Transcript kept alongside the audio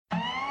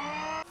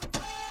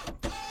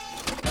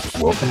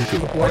Welcome to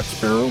the Black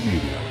Sparrow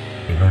Media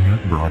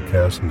Internet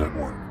Broadcast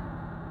Network.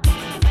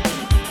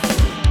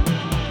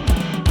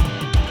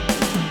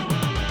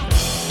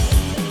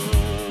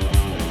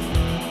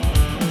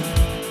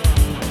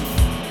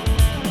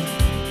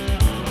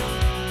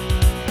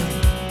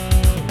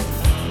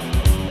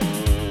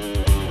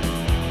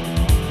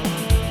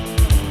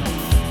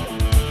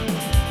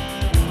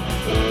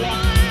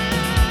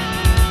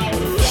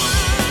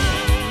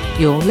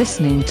 You're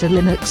listening to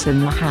Linux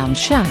in the Ham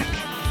Shack.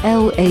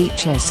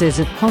 LHS is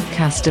a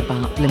podcast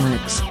about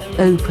Linux,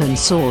 open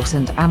source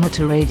and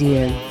amateur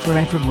radio for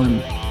everyone.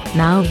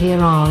 Now here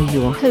are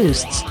your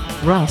hosts,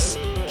 Russ,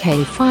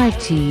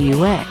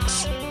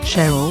 K5TUX,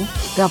 Cheryl,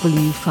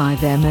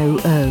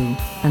 W5MOO,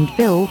 and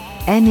Bill,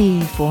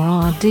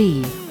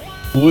 NE4RD.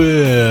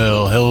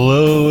 Well,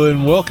 hello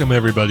and welcome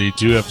everybody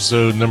to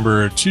episode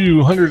number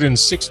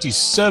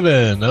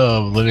 267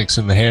 of Linux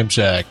in the Ham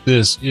Shack.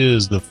 This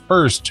is the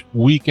first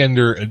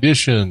weekender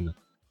edition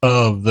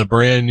of the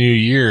brand new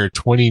year,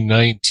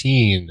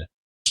 2019.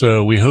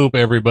 So we hope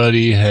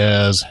everybody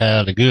has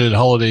had a good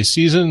holiday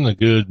season, a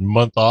good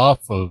month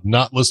off of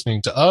not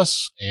listening to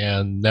us,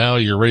 and now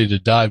you're ready to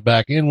dive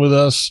back in with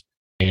us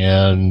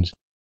and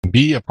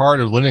be a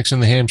part of Linux in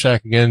the Ham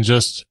Shack again,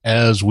 just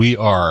as we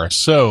are.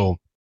 So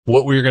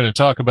what we're going to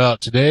talk about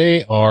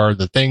today are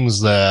the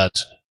things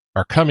that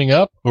are coming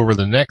up over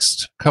the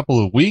next couple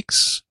of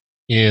weeks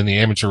in the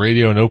amateur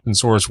radio and open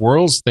source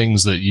worlds,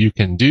 things that you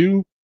can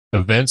do,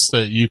 events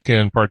that you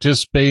can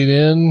participate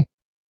in,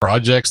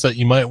 projects that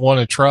you might want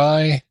to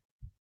try,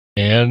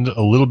 and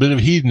a little bit of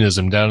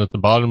hedonism down at the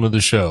bottom of the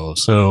show.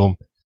 So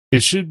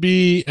it should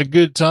be a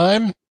good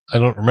time. I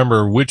don't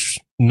remember which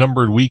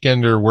numbered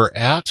weekender we're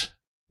at,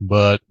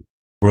 but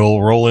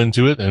we'll roll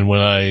into it, and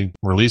when I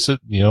release it,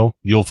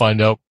 you'll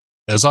find out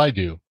as I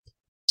do.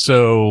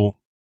 So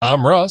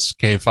I'm Russ,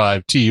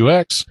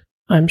 K5TUX.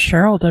 I'm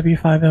Cheryl,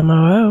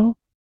 W5MOO.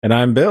 And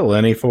I'm Bill,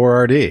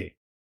 NE4RD.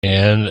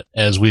 And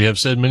as we have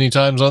said many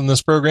times on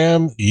this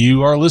program,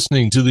 you are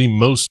listening to the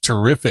most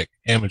terrific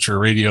amateur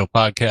radio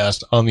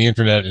podcast on the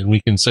internet, and we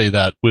can say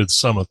that with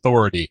some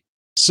authority.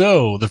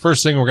 So the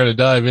first thing we're going to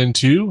dive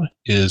into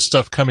is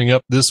stuff coming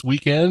up this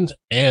weekend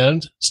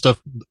and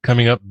stuff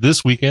coming up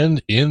this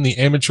weekend in the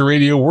amateur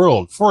radio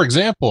world. For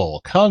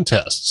example,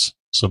 contests.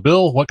 So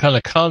Bill, what kind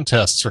of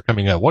contests are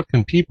coming up? What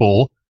can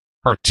people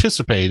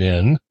participate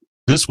in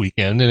this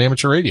weekend in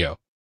amateur radio?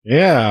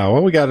 Yeah,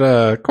 well, we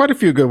got quite a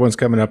few good ones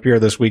coming up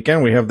here this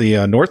weekend. We have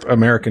the North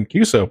American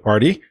QSO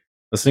Party,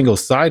 a single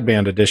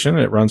sideband edition.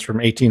 It runs from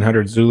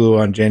 1800 Zulu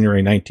on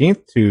January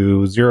 19th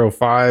to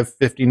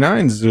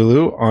 0559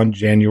 Zulu on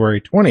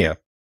January 20th.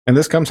 And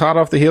this comes hot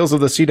off the heels of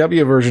the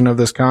CW version of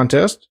this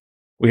contest.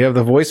 We have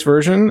the voice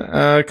version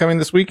coming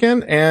this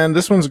weekend, and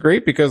this one's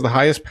great because the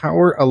highest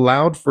power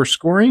allowed for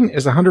scoring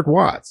is 100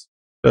 watts.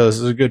 So this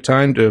is a good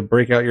time to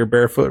break out your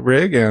barefoot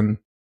rig and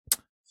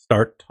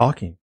start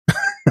talking.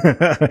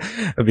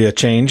 It'll be a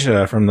change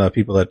from the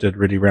people that did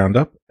RIDI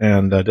Roundup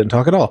and didn't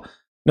talk at all.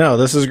 No,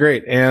 this is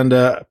great. And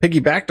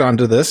piggybacked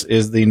onto this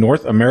is the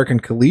North American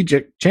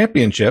Collegiate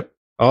Championship,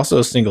 also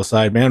a single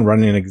sideband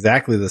running at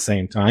exactly the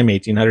same time,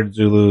 1800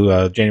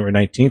 Zulu, January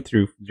 19th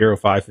through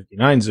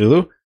 0559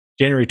 Zulu,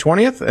 January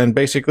 20th. And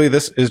basically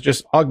this is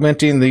just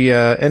augmenting the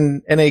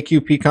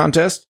NAQP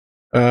contest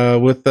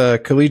with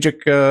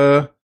collegiate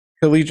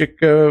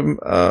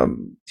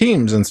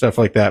teams and stuff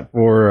like that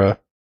for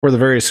the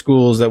various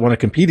schools that want to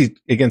compete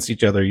against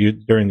each other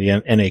during the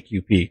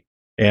NAQP.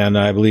 And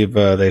I believe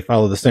they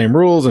follow the same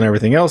rules and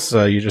everything else.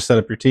 You just set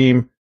up your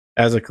team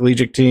as a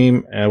collegiate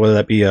team, whether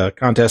that be a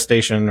contest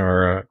station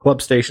or a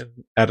club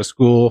station at a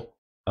school.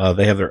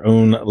 They have their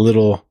own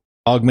little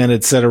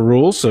augmented set of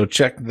rules, so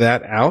check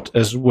that out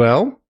as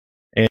well.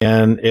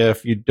 And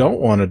if you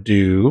don't want to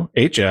do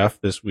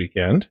HF this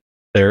weekend,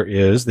 there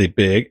is the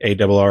big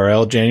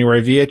ARRL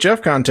January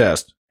VHF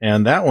contest.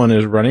 And that one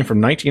is running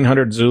from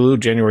 1900 Zulu,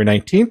 January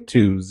 19th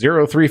to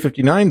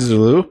 0359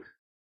 Zulu,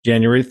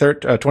 January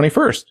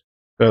 21st.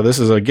 So this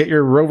is a get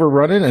your rover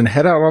running and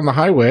head out on the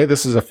highway.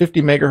 This is a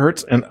 50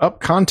 megahertz and up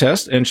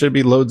contest and should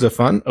be loads of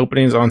fun.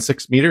 Openings on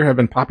 6 meter have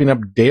been popping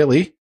up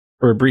daily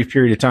for a brief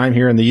period of time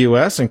here in the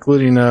U.S.,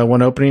 including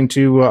one opening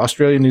to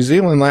Australia, New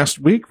Zealand last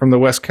week from the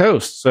West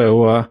Coast.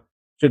 So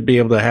should be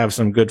able to have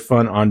some good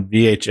fun on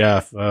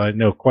VHF. I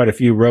know quite a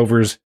few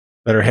rovers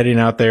that are heading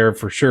out there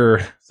for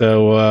sure.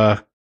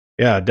 So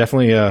yeah,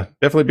 definitely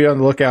be on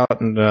the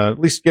lookout and at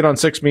least get on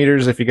 6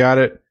 meters if you got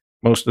it.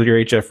 Most of your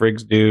HF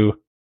rigs do.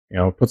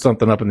 Put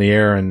something up in the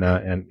air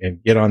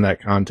and get on that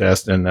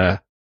contest and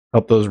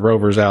help those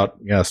rovers out.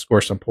 Yeah,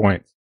 score some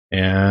points.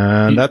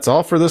 And that's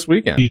all for this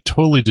weekend. You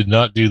totally did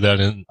not do that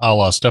in a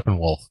la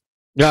Steppenwolf.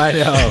 I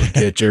know.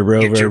 Get your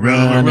rover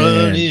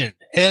running.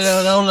 Head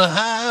out on the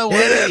highway.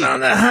 Head out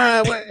on the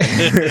highway.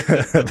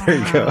 There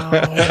you go.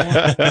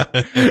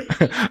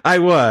 I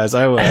was.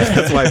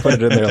 That's why I put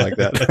it in there like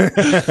that.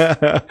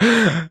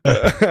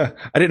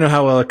 I didn't know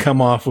how well it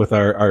come off with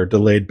our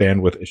delayed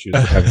bandwidth issues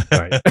we're having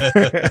tonight.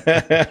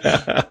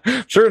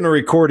 Sure, in the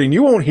recording,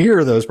 you won't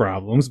hear those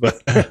problems,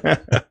 but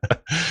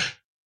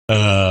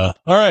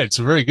All right.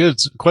 So very good.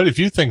 Quite a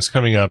few things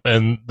coming up,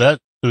 and that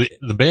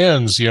the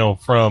bands,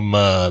 from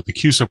the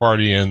CUSA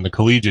party and the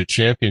collegiate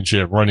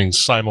championship running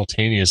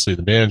simultaneously,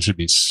 the band should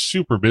be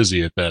super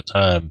busy at that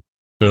time.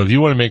 So if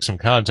you want to make some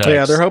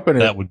contacts, they're hoping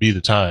that would be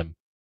the time.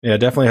 Yeah,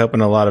 definitely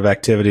hoping a lot of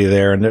activity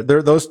there. And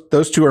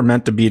those two are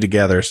meant to be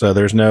together. So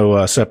there's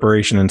no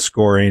separation in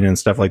scoring and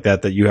stuff like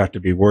that you have to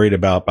be worried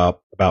about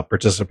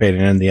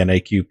participating in the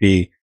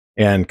NAQP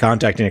and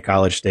contacting a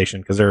college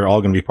station, because they're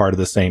all going to be part of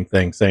the same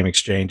thing, same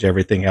exchange,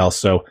 everything else.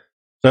 So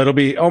it'll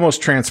be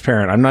almost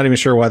transparent. I'm not even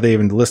sure why they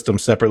even list them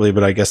separately,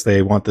 but I guess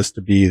they want this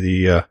to be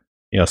the,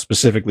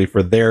 specifically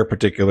for their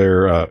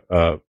particular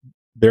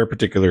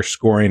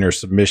scoring or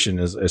submission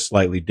is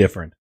slightly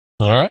different.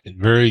 All right.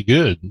 Very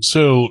good.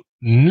 So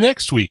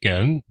next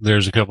weekend,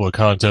 there's a couple of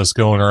contests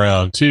going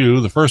around too.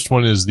 The first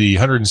one is the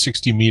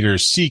 160 meter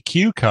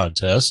CQ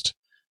contest,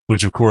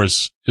 which of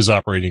course is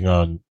operating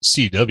on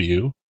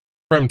CW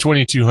from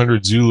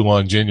 2200 Zulu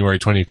on January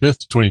 25th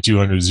to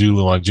 2200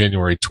 Zulu on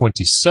January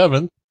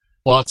 27th.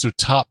 Lots of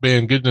top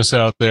band goodness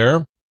out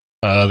there.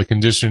 The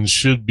conditions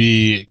should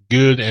be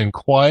good and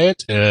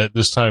quiet at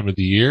this time of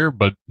the year,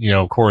 but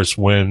of course,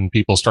 when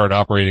people start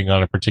operating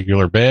on a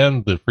particular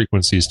band, the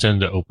frequencies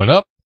tend to open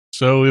up.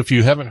 So if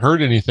you haven't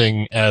heard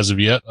anything as of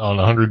yet on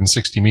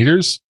 160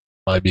 meters,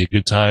 might be a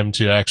good time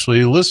to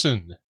actually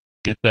listen,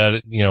 get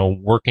that,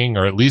 working,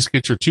 or at least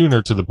get your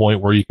tuner to the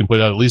point where you can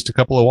put out at least a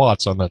couple of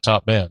watts on that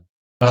top band.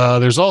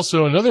 There's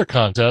also another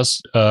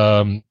contest.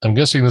 I'm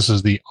guessing this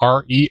is the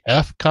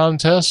REF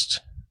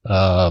contest,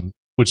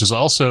 which is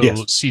also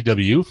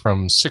CW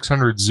from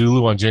 600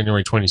 Zulu on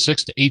January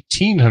 26th to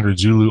 1800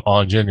 Zulu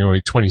on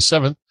January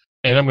 27th.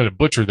 And I'm going to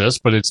butcher this,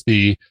 but it's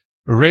the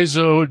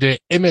Réseau des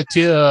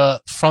émetteurs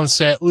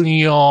français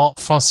Union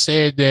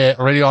française des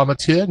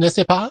radioamateurs,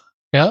 n'est-ce pas?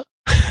 Yeah.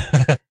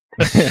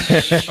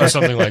 Or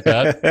something like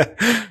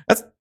that.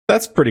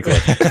 That's pretty close.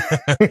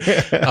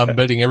 I'm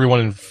betting everyone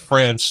in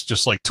France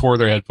just like tore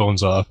their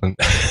headphones off and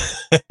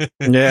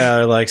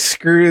yeah, like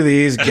screw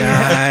these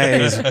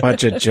guys,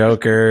 bunch of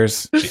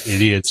jokers,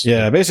 idiots.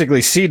 Yeah, basically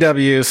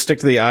CW, stick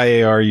to the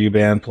IARU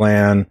band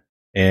plan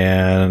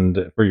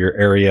and for your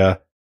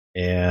area,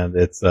 and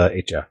it's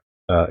HF.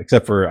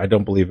 Except for I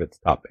don't believe it's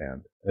top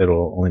band.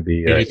 It'll only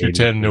be 80 through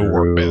 10, no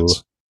work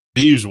bands.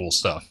 The usual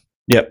stuff.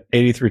 Yep,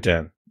 80 through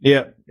 10.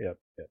 Yep.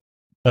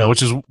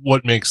 Which is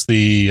what makes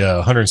the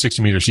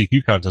 160 meter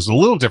CQ contest a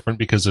little different,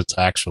 because it's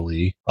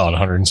actually on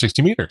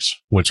 160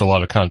 meters, which a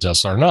lot of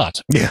contests are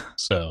not. Yeah.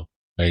 So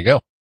there you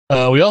go.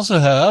 We also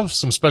have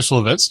some special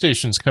event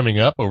stations coming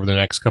up over the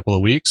next couple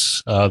of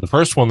weeks. The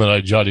first one that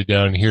I jotted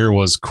down here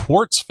was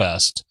Quartz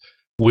Fest,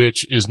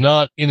 which is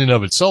not in and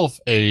of itself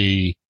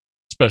a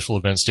special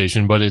event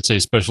station, but it's a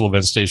special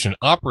event station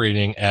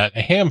operating at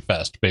a ham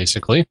fest,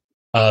 basically.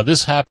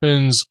 This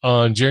happens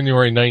on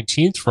January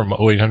 19th from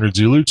 0800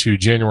 Zulu to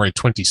January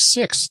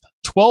 26th,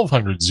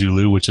 1200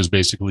 Zulu, which is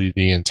basically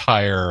the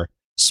entire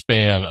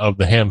span of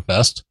the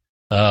Hamfest.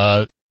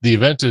 The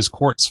event is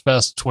Quartz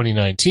Fest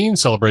 2019,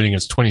 celebrating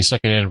its 22nd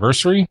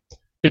anniversary.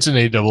 It's an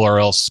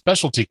ARRL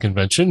specialty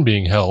convention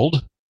being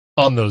held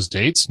on those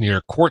dates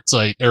near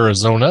Quartzsite,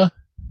 Arizona.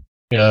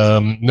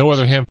 No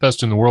other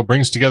Hamfest in the world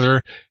brings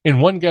together in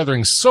one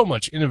gathering so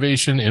much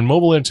innovation in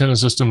mobile antenna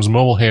systems,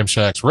 mobile ham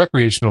shacks,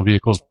 recreational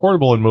vehicles,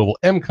 portable and mobile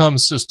MCOM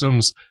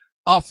systems,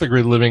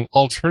 off-the-grid living,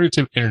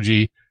 alternative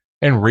energy,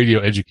 and radio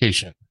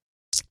education.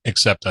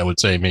 Except, I would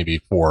say, maybe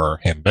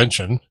for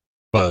Hamvention,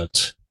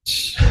 but,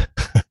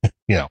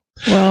 Well,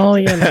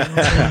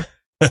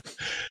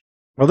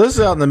 Well, this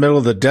is out in the middle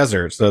of the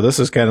desert, so this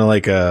is kind of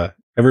like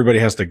everybody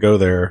has to go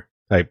there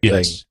type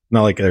thing.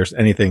 Not like there's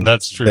anything.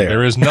 That's true.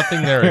 There is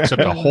nothing there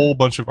except a whole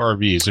bunch of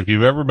RVs. If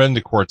you've ever been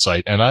to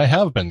Quartzsite, and I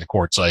have been to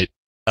Quartzsite,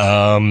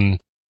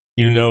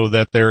 you know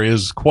that there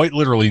is quite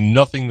literally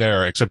nothing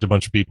there except a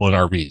bunch of people in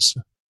RVs.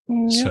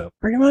 Yeah, So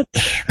pretty much.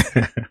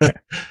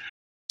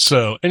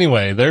 So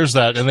anyway, there's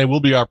that, and they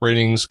will be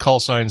operating call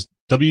signs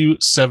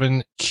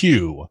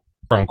W7Q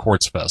from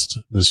Quartz Fest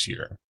this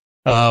year.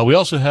 We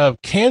also have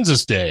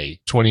Kansas Day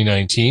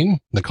 2019.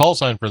 The call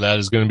sign for that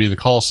is going to be the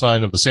call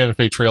sign of the Santa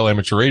Fe Trail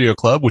Amateur Radio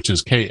Club, which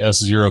is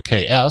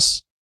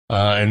KS0KS.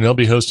 And they'll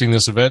be hosting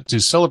this event to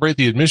celebrate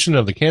the admission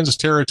of the Kansas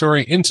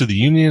Territory into the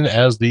Union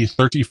as the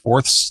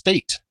 34th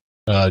state.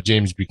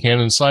 James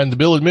Buchanan signed the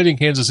bill admitting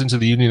Kansas into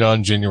the Union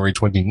on January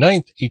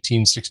 29th,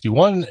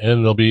 1861,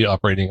 and they'll be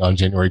operating on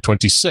January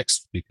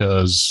 26th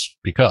because.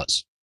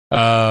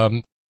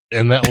 And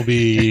that will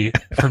be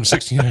from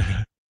 16.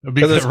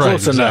 Because it's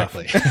close enough.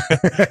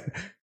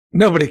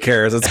 Nobody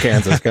cares. It's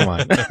Kansas. Come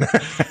on. It's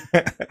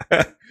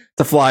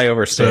a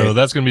flyover state. So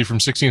that's going to be from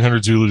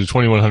 1600 Zulu to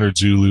 2100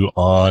 Zulu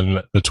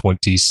on the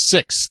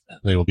 26th.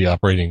 They will be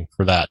operating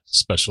for that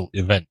special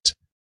event.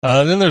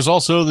 Then there's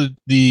also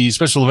the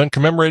special event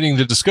commemorating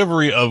the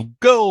discovery of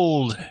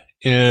gold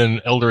in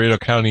El Dorado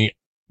County,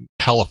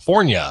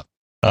 California.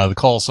 The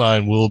call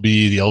sign will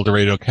be the El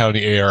Dorado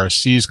County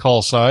ARC's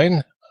call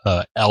sign,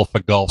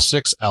 Alpha Golf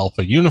 6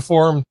 Alpha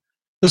Uniform.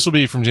 This will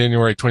be from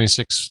January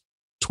 26th,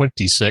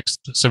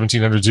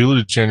 1700 Zulu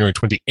to January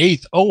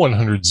 28th,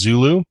 0100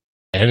 Zulu.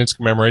 and it's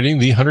commemorating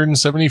the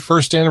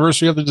 171st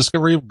anniversary of the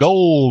discovery of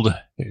gold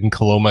in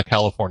Coloma,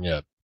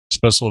 California.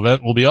 Special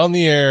event will be on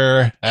the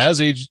air as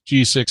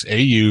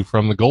AG6AU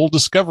from the gold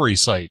discovery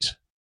site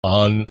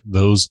on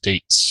those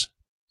dates.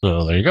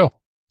 So there you go.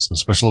 Some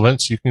special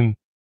events you can.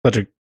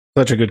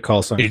 Such a good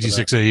call sign.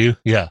 AG6AU,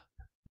 yeah.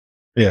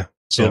 Yeah.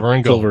 Silver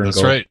and gold.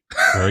 That's right.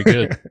 Very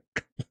good.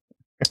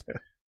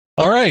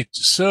 All right.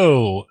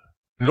 So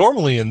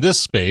normally in this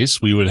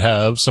space, we would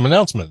have some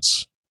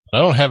announcements. I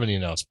don't have any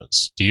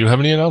announcements. Do you have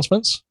any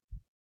announcements?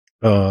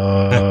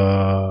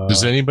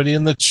 Does anybody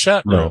in the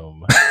chat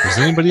room? Does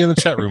anybody in the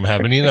chat room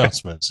have any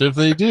announcements? If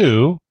they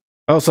do.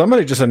 Oh,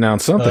 somebody just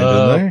announced something,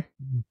 didn't they?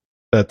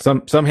 That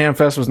some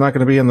Hamfest was not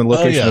going to be in the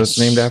location that it's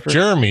named after?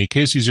 Jeremy,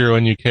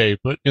 KC0NUK,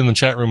 put in the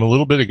chat room a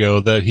little bit ago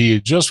that he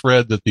had just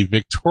read that the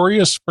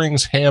Victoria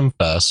Springs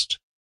Hamfest,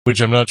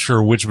 which I'm not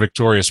sure which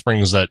Victoria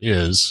Springs that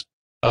is,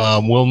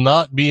 will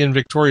not be in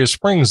Victoria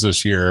Springs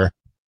this year.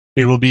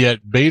 It will be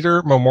at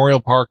Bader Memorial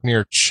Park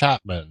near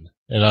Chapman.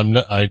 And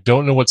I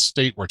don't know what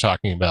state we're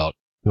talking about.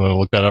 You want to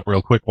look that up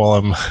real quick while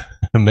I'm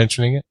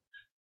mentioning it?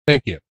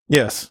 Thank you.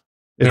 Yes.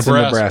 It's in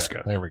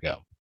Nebraska. There we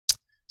go.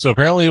 So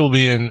apparently it will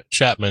be in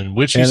Chapman,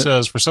 which he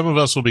says for some of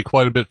us will be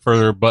quite a bit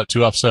further, but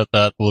to offset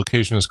that, the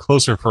location is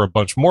closer for a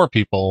bunch more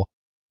people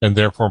and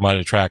therefore might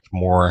attract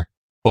more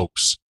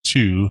folks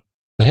to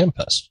the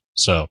Hamfest.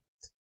 So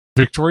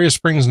Victoria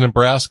Springs,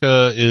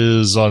 Nebraska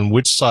is on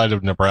which side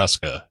of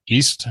Nebraska?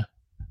 East?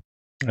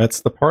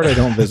 That's the part I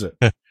don't visit.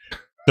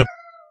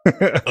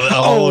 That's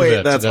all of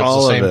it. That's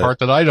all the same part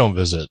that I don't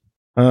visit.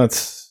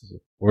 That's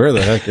where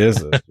the heck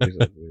is it?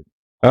 Jesus, dude.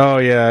 Oh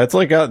yeah, it's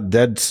like out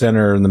dead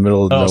center in the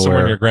middle of nowhere.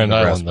 Somewhere near Grand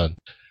Island then.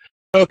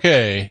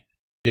 Okay.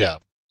 Yeah.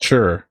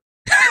 Sure.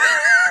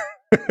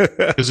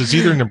 Because it's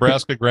either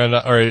Nebraska,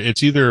 or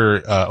it's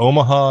either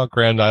Omaha,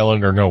 Grand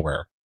Island, or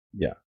nowhere.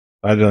 Yeah.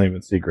 I don't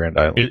even see Grand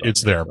Island.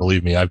 It's there,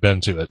 believe me. I've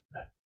been to it.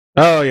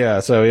 Oh yeah.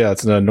 So yeah,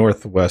 it's in the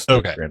northwest.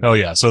 Okay. Oh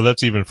yeah. So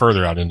that's even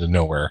further out into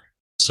nowhere.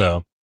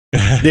 So.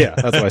 Yeah,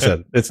 that's why I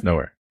said it's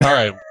nowhere. All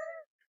right.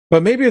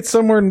 But maybe it's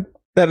somewhere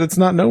that it's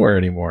not nowhere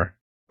anymore.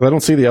 I don't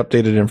see the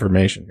updated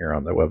information here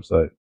on the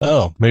website.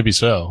 Oh, maybe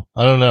so.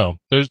 I don't know.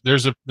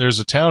 There's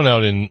a town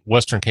out in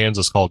western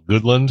Kansas called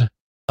Goodland,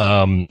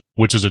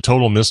 which is a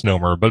total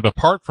misnomer. But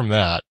apart from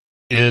that,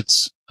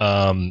 it's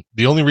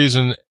the only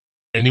reason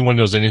anyone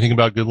knows anything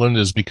about Goodland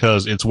is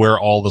because it's where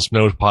all the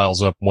snow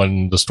piles up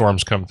when the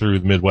storms come through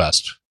the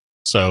Midwest.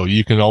 So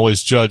you can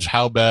always judge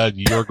how bad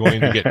you're going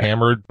to get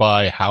hammered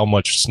by how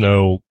much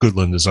snow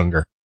Goodland is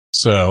under.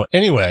 So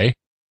anyway,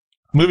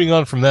 moving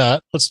on from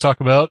that, let's talk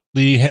about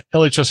the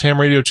LHS Ham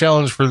Radio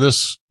Challenge for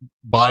this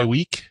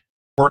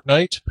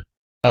fortnight.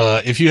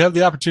 If you have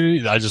the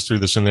opportunity, I just threw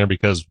this in there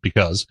because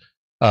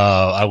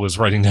I was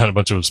writing down a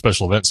bunch of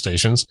special event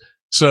stations.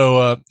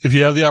 So if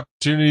you have the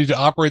opportunity to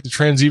operate the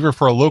transceiver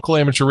for a local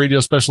amateur radio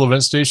special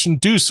event station,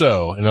 do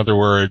so. In other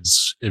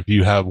words, if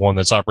you have one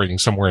that's operating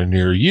somewhere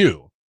near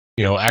you,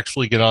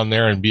 actually get on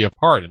there and be a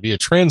part and be a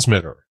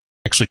transmitter.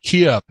 Actually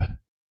key up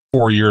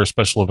for your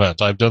special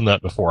event. I've done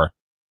that before.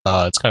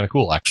 It's kind of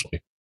cool,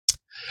 actually.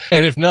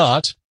 And if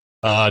not,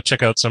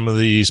 check out some of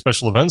the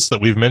special events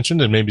that we've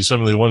mentioned and maybe some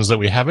of the ones that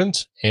we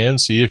haven't and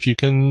see if you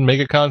can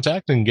make a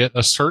contact and get a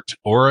cert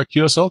or a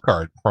QSL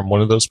card from one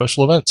of those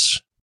special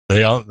events.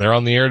 They're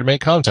on the air to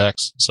make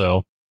contacts,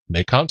 so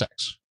make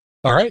contacts.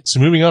 All right, so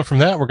moving on from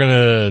that, we're going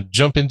to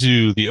jump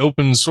into the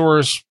open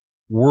source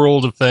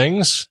world of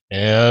things.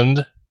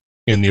 And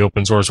in the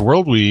open source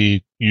world,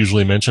 we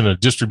usually mention a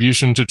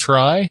distribution to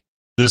try.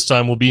 This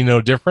time will be no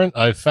different.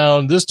 I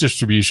found this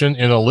distribution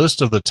in a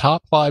list of the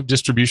top 5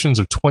 distributions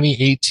of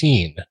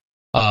 2018.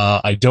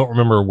 I don't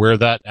remember where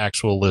that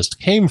actual list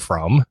came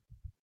from,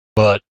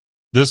 but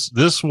this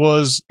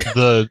was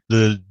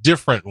the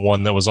different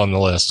one that was on the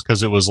list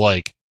because it was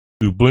like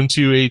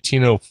Ubuntu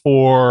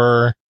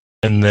 1804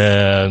 and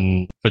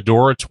then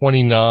Fedora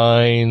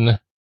 29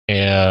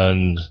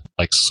 and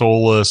like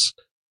Solus,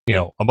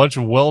 a bunch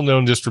of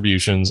well-known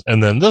distributions.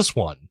 And then this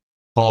one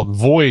called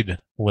Void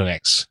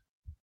Linux.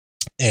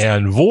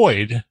 And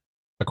Void,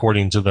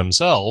 according to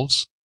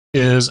themselves,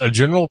 is a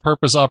general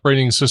purpose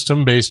operating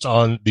system based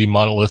on the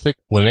monolithic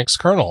Linux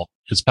kernel.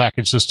 Its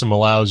package system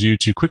allows you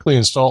to quickly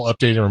install,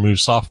 update, and remove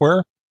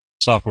software.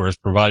 Software is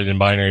provided in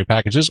binary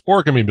packages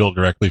or can be built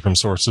directly from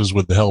sources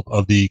with the help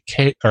of the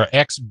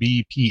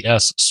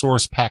XBPS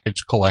source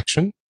package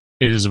collection.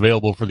 It is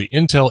available for the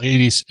Intel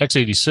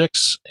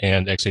x86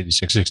 and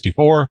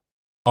x86-64,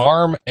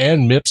 ARM,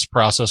 and MIPS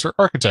processor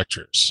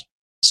architectures.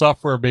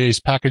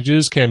 Software-based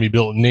packages can be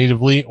built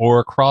natively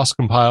or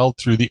cross-compiled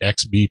through the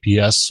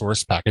XBPS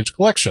source package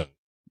collection.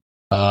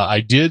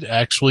 I did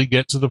actually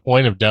get to the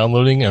point of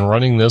downloading and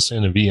running this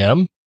in a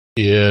VM.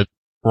 It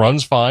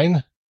runs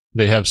fine.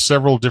 They have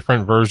several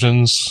different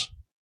versions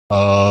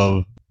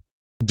of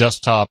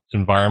desktop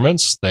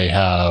environments. They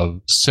have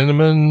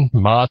Cinnamon,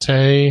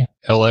 Mate,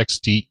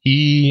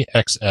 LXDE,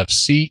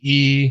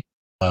 XFCE,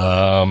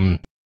 and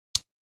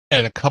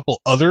a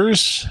couple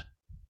others.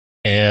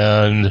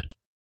 And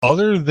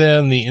other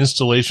than the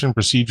installation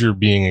procedure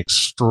being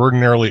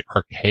extraordinarily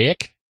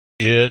archaic,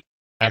 it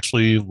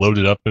actually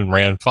loaded up and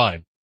ran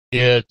fine.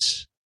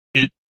 It's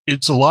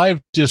a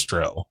live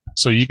distro,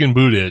 so you can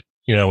boot it,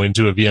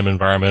 into a VM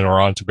environment or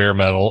onto bare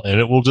metal, and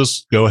it will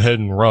just go ahead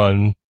and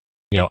run,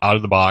 out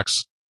of the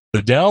box.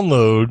 The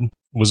download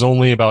was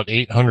only about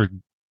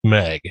 800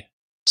 meg,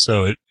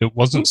 so it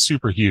wasn't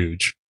super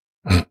huge.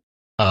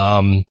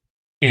 In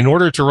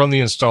order to run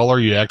the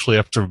installer, you actually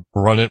have to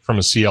run it from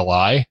a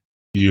CLI.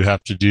 You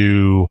have to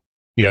do,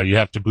 you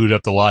have to boot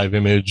up the live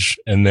image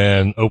and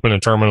then open a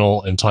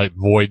terminal and type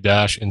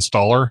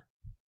void-installer.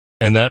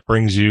 And that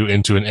brings you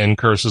into an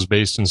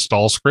ncurses-based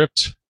install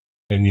script.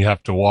 And you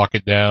have to walk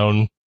it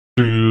down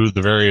through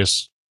the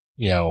various,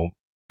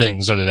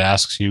 things that it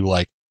asks you,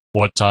 like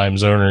what time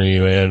zone are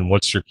you in?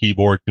 What's your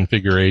keyboard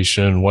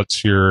configuration?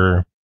 What's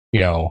your,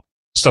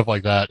 stuff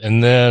like that.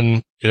 And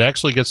then it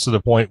actually gets to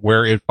the point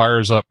where it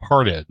fires up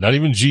parted, not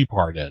even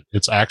gparted.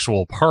 It's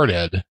actual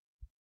parted.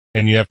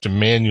 And you have to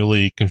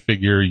manually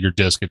configure your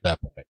disk at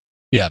that point.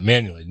 Yeah,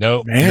 manually.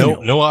 No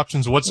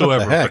options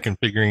whatsoever for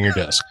configuring your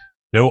disk.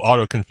 No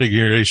auto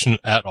configuration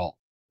at all.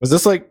 Was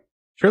this like,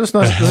 sure, this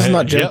is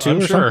not Gen 2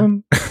 or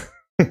something?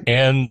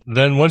 And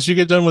then once you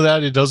get done with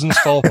that, it does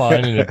install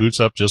fine and it boots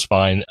up just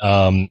fine.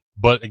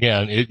 But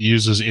again, it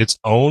uses its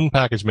own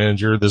package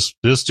manager. This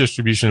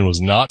distribution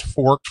was not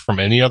forked from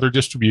any other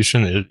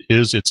distribution. It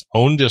is its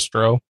own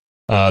distro.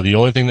 The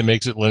only thing that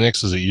makes it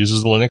Linux is it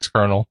uses the Linux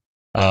kernel.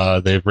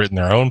 They've written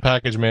their own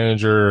package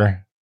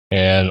manager,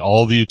 and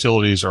all the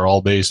utilities are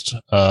all based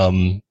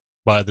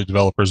by the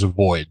developers of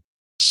Void.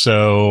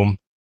 So,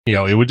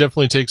 it would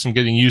definitely take some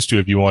getting used to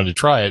if you wanted to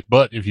try it.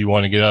 But if you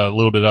want to get a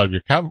little bit out of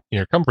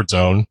your comfort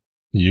zone,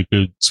 you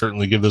could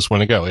certainly give this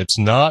one a go. It's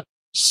not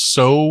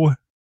so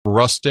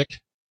rustic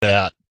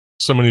that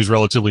someone who's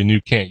relatively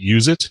new can't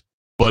use it,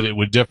 but it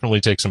would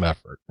definitely take some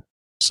effort.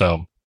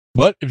 So,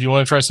 but if you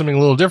want to try something a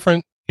little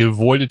different, give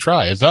Void a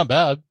try. It's not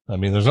bad. I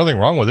mean, there's nothing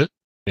wrong with it.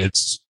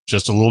 It's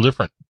just a little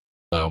different.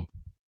 So,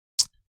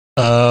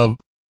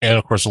 and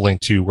of course, a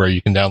link to where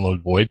you can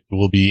download Void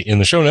will be in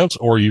the show notes,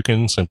 or you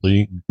can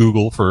simply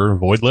Google for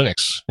Void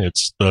Linux.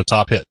 It's the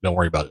top hit. Don't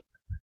worry about it.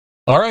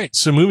 All right.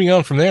 So moving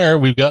on from there,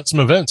 we've got some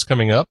events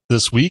coming up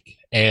this week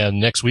and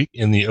next week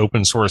in the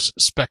open source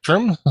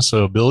spectrum.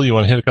 So Bill, you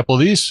want to hit a couple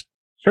of these?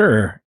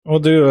 Sure. We'll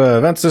do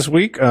events this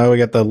week. We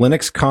got the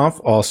Linux Conf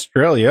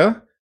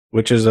Australia,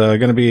 which is going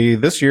to be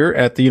this year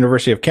at the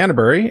University of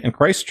Canterbury in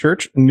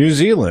Christchurch, New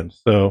Zealand.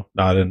 So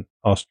not in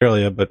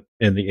Australia, but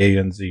in the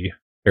ANZ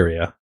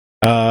area.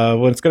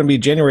 It's going to be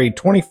January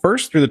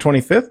 21st through the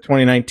 25th,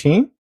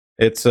 2019.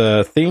 It's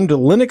themed to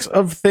Linux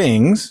of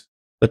Things.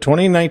 The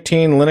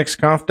 2019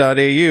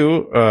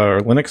 linuxconf.au or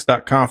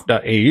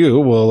linux.conf.au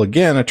will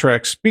again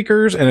attract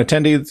speakers and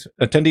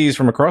attendees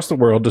from across the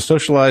world to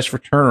socialize,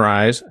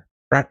 fraternize,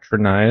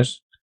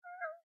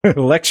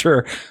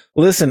 lecture,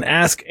 listen,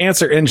 ask,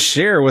 answer, and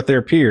share with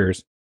their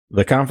peers.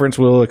 The conference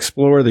will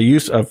explore the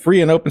use of free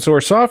and open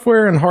source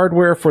software and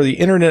hardware for the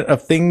Internet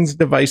of Things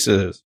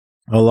devices,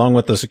 along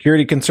with the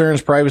security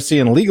concerns, privacy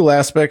and legal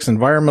aspects,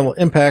 environmental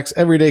impacts,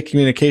 everyday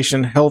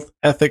communication, health,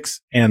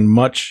 ethics, and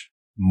much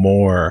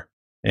more.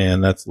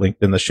 And that's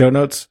linked in the show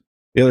notes.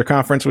 The other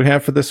conference we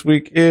have for this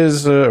week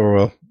is,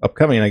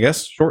 upcoming, I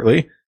guess,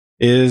 shortly,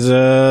 is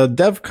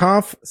devconf.cz.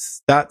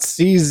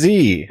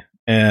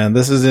 And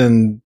this is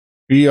in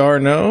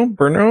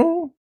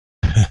Brno?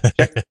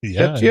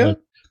 Yeah.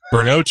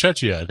 Brno,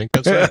 Czechia. I think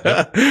that's right.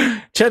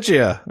 Yep.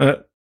 Czechia.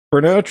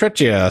 Brno,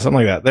 Czechia.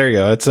 Something like that. There you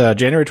go. It's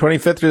January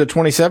 25th through the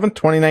 27th,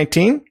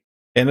 2019.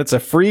 And it's a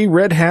free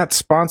Red Hat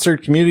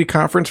sponsored community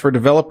conference for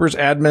developers,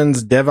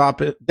 admins,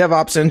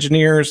 DevOps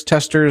engineers,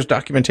 testers,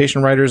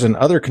 documentation writers, and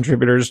other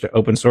contributors to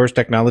open source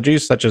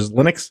technologies such as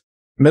Linux,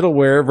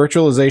 middleware,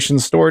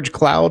 virtualization, storage,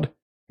 cloud,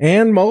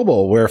 and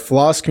mobile, where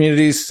Floss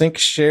communities sync,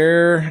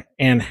 share,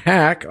 and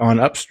hack on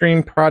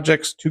upstream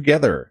projects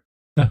together.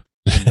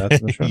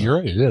 That's the show. You're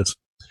right, it is.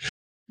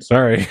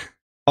 Sorry.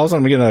 All of a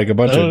sudden, we get like a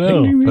bunch of...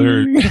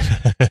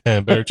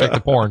 Better check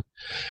the porn.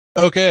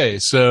 Okay,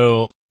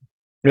 so...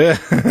 Yeah,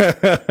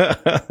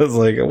 I was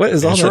like, what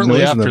is all that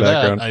noise in the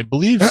background? I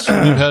believe we've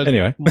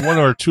had one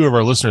or two of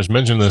our listeners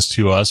mention this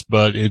to us,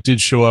 but it did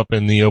show up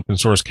in the open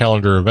source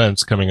calendar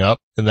events coming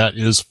up, and that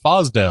is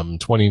FOSDEM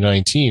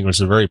 2019, which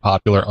is a very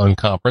popular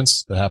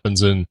unconference that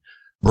happens in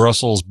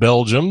Brussels,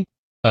 Belgium.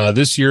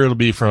 This year it'll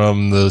be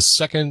from the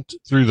 2nd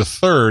through the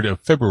 3rd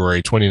of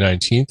February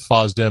 2019.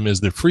 FOSDEM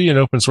is the Free and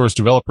Open Source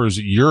Developers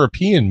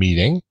European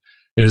meeting.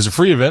 It is a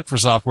free event for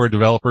software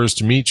developers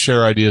to meet,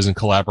 share ideas, and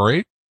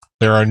collaborate.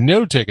 There are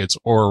no tickets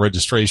or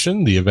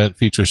registration. The event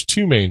features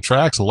 2 main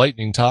tracks,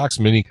 lightning talks,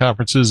 mini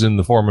conferences in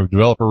the form of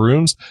developer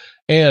rooms,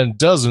 and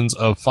dozens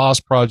of FOSS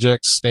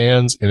project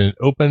stands in an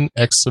open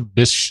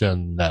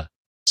exhibition.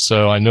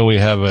 So I know we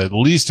have at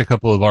least a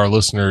couple of our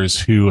listeners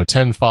who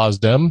attend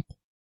FOSDEM.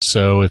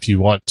 So if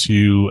you want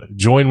to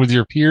join with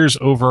your peers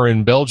over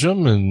in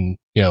Belgium and,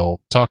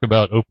 talk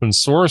about open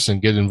source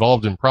and get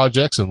involved in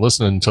projects and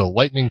listen to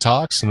lightning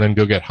talks and then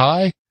go get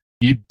high,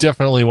 you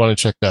definitely want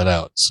to check that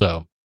out.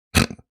 So.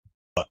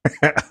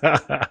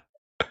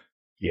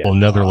 Yeah. Well,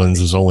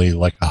 Netherlands is only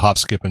like a hop,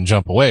 skip, and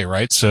jump away,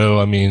 right? So,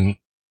 I mean,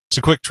 it's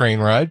a quick train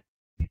ride.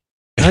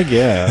 I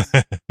guess,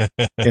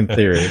 in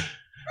theory.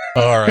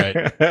 All right.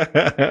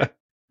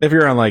 If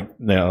you're on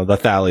the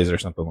Thalys or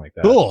something like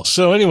that. Cool.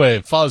 So anyway,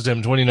 FOSDEM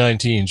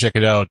 2019. Check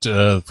it out.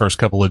 First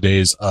couple of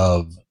days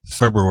of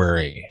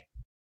February.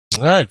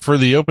 All right. For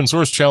the open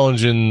source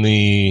challenge in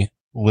the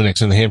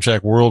Linux and the Ham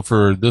Shack world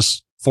for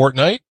this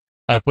fortnight,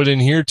 I put in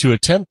here to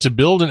attempt to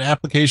build an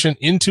application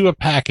into a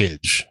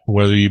package,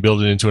 whether you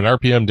build it into an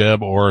RPM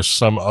deb or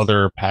some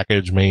other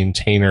package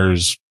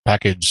maintainer's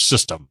package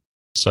system.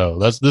 So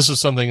this is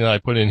something that I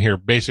put in here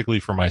basically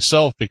for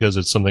myself because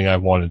it's something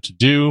I've wanted to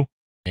do.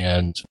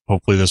 And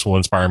hopefully this will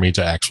inspire me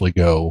to actually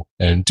go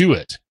and do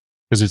it.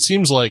 Because it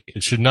seems like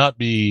it should not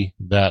be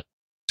that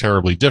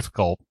terribly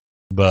difficult,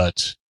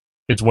 but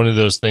it's one of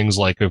those things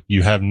like if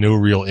you have no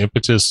real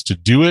impetus to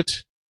do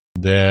it,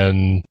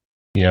 then,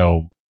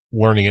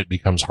 learning it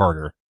becomes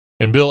harder.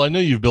 And Bill, I know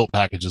you've built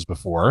packages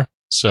before.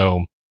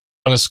 So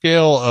on a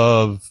scale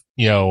of,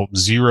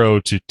 0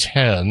 to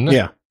 10,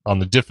 Yeah. on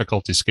the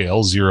difficulty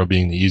scale, 0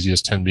 being the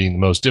easiest, 10 being the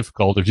most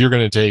difficult, if you're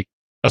going to take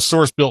a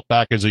source built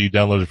package that you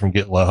downloaded from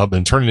GitLab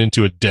and turn it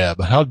into a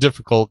deb, how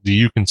difficult do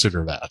you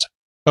consider that?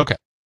 Okay.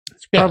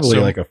 It's probably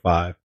like a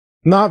 5.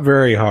 Not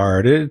very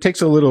hard. It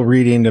takes a little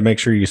reading to make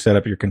sure you set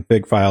up your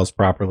config files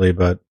properly,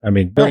 but I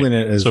mean, building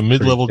it is so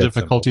mid-level pretty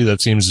difficulty. simple.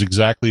 That seems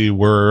exactly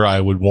where I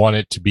would want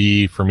it to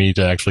be for me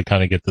to actually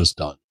kind of get this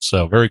done.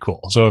 So very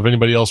cool. So if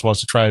anybody else wants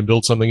to try and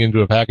build something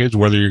into a package,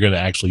 whether you're going to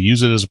actually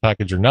use it as a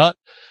package or not,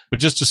 but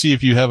just to see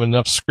if you have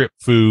enough script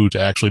foo to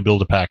actually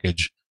build a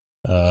package,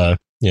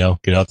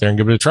 get out there and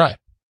give it a try.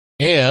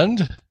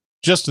 And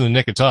just in the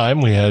nick of time,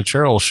 we had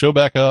Cheryl show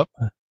back up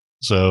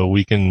so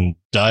we can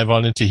dive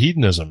on into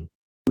hedonism.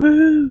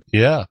 Woo.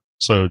 Yeah.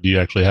 So do you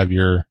actually have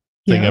your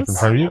thing up in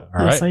front of you?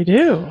 All Yes, right. I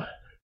do.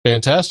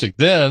 Fantastic.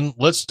 Then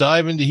let's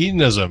dive into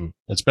hedonism.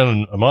 It's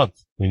been a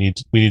month. We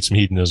need some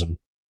hedonism.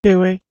 Do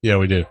we? Yeah,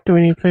 we do. Do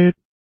we need food?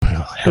 Well,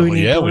 Do hell we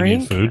need yeah, we drink?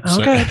 need food.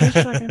 So- Okay, just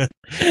a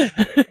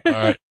second. all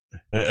right.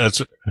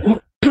 That's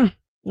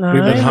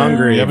We've been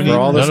hungry we haven't for eaten,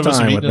 all this none of us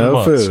have time with eaten in a no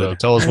month, food. So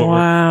tell us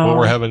Wow. what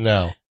we're having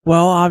now.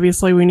 Well,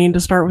 obviously, we need to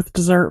start with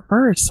dessert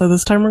first. So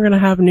this time we're going to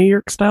have New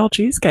York style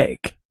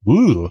cheesecake.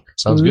 Woo,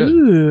 sounds good.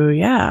 Ooh,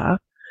 yeah.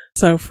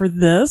 So for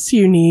this,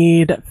 you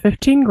need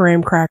 15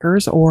 graham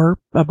crackers or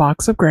a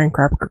box of graham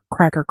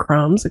cracker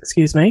crumbs,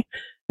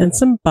 and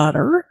some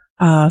butter,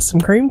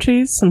 some cream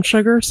cheese, some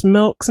sugar, some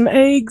milk, some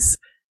eggs,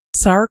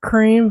 sour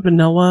cream,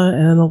 vanilla,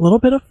 and a little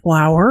bit of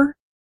flour.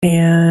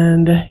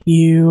 And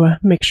you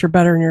mix your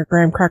butter and your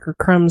graham cracker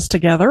crumbs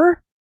together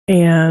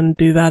and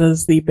do that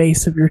as the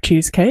base of your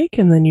cheesecake.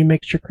 And then you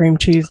mix your cream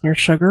cheese and your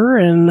sugar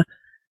and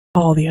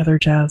all the other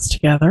jazz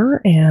together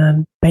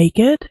and bake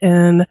it.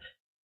 And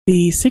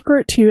the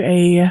secret to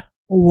a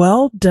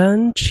well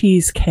done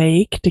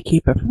cheesecake to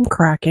keep it from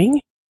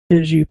cracking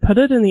is you put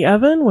it in the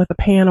oven with a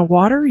pan of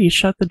water, you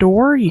shut the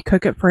door, you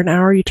cook it for an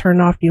hour, you turn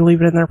it off, you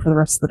leave it in there for the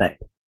rest of the day.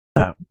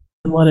 So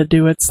and let it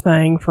do its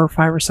thing for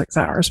 5 or 6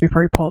 hours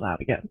before you pull it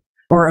out again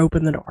or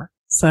open the door.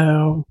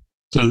 So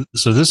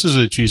this is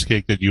a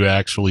cheesecake that you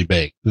actually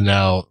bake.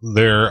 Now,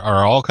 there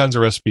are all kinds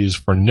of recipes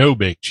for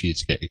no-bake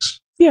cheesecakes.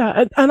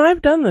 yeah, and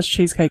I've done this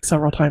cheesecake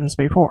several times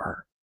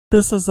before.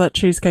 This is that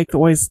cheesecake that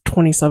weighs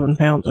 27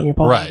 pounds when you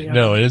pull it out of the Right. oven.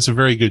 No, and it's a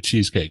very good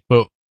cheesecake.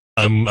 But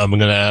I'm going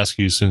to ask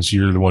you, since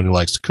you're the one who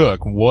likes to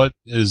cook, what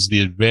is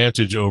the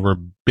advantage over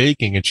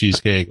baking a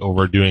cheesecake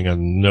over doing a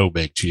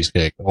no-bake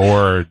cheesecake,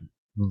 or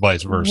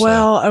vice versa?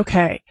 Well,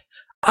 okay.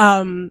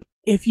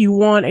 If you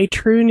want a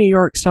true New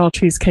York style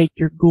cheesecake,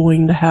 you're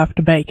going to have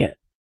to bake it.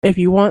 If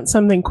you want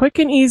something quick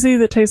and easy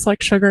that tastes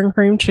like sugar and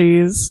cream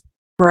cheese,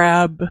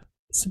 grab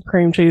some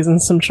cream cheese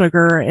and some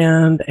sugar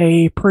and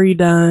a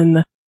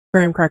pre-done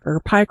graham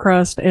cracker pie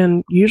crust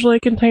and usually a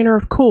container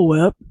of Cool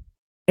Whip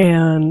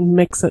and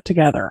mix it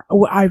together.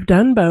 I've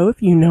done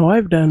both.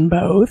 I've done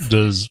both.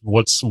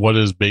 What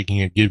does baking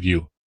it give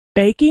you?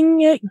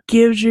 Baking it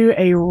gives you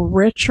a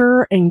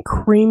richer and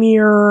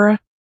creamier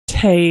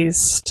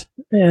taste.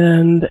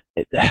 And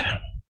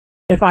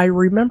if I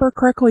remember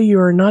correctly, you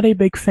are not a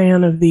big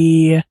fan of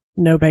the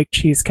no-bake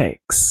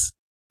cheesecakes.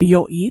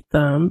 You'll eat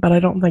them, but I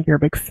don't think you're a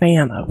big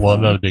fan of Well,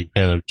 I'm them. not a big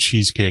fan of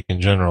cheesecake in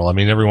general. I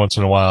mean, every once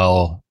in a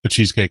while, a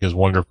cheesecake is a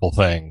wonderful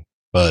thing,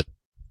 but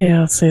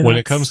Yeah, see, when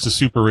it comes to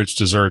super rich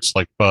desserts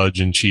like fudge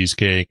and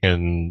cheesecake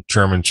and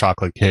German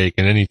chocolate cake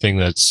and anything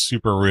that's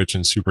super rich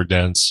and super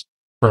dense,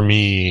 for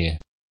me,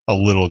 a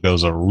little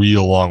goes a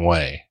real long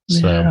way.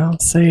 So yeah,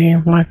 see,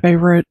 my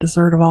favorite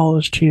dessert of all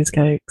is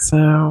cheesecake.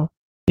 So,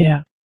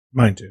 yeah.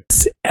 Mine too.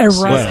 Russ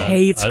Well,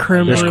 hates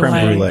creme there's brulee.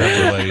 creme brulee.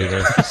 Creme brulee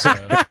either,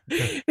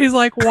 so. He's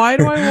like, why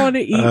do I want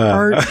to eat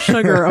burnt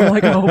sugar? I'm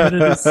like, oh, but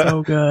it is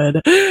so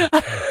good.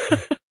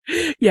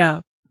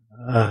 Yeah.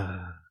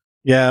 Yeah,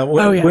 yeah.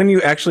 when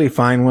you actually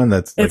find one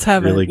that's It's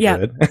heaven, really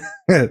yeah.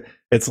 good,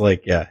 it's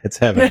like, yeah, it's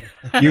heaven.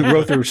 You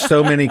go through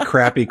so many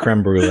crappy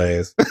creme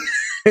brulees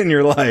in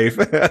your life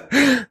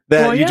that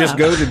Well, you yeah. just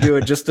go to do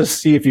it just to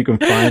see if you can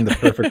find the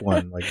perfect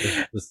one. Like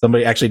if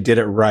somebody actually did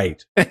it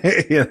right,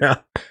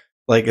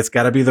 like it's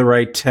got to be the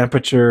right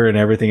temperature and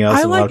everything else.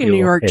 I and a lot like of a people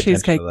New York pay attention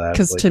cheesecake to that.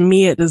 because Like, to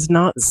me it does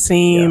not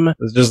seem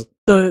it's just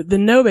the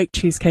no-bake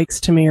cheesecakes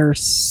to me are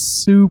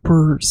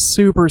super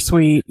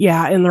sweet.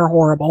 Yeah, and they're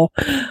horrible.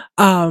 But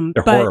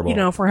horrible. you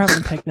know, if we're having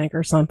a picnic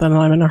or something and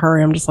I'm in a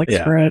hurry, I'm just like,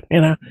 Yeah. screw it.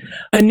 You know,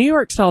 a New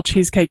York style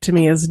cheesecake to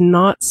me is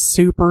not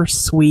super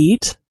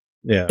sweet.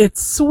 yeah.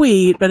 It's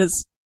sweet, but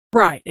it's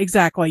right,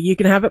 exactly. You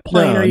can have it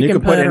plain, or and you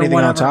can put it or anything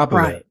whatever. on top of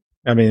right. it.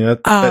 I mean,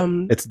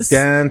 it's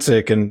dense.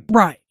 It can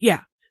Right.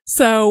 Yeah.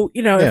 So,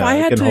 you know, if Yeah, I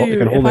it had can hold- it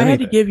can to, hold if I had to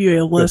anything. give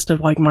you a list of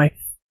like my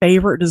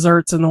favorite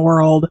desserts in the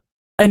world,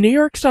 a New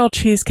York style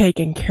cheesecake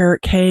and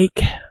carrot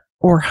cake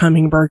or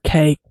hummingbird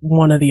cake,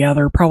 one or the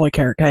other, probably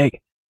carrot cake,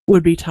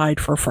 would be tied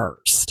for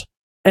first.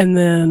 And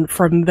then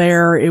from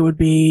there, it would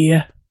be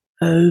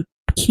a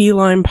key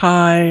lime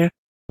pie,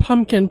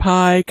 pumpkin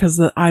pie,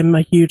 because I'm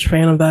a huge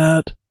fan of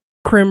that,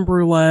 creme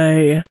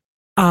brulee,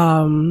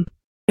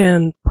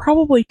 and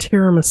probably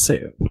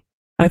tiramisu.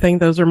 I think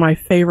those are my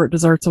favorite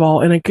desserts of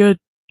all, and a good,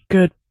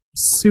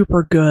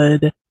 super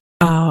good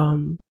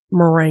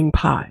meringue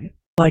pie,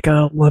 like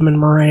a lemon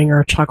meringue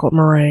or a chocolate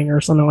meringue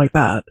or something like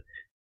that.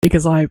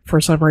 Because I,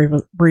 for some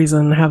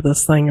reason, have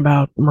this thing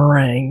about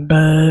meringue,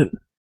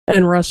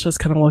 and Russ just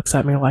kind of looks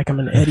at me like I'm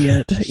an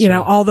idiot, you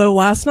know. Although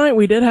last night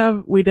we did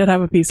have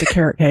a piece of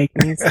carrot cake,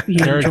 and he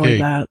Carrot enjoyed cake.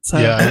 that. So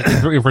Yeah,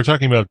 if we're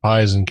talking about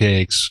pies and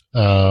cakes,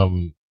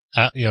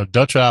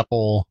 Dutch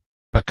apple,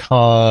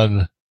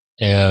 pecan,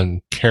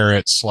 and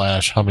carrot /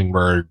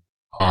 hummingbird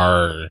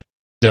are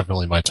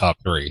definitely my top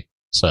three.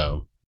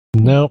 So,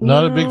 no,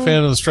 not a big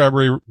fan of the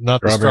strawberry,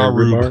 not the straw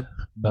rhubarb.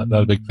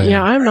 Not a big fan.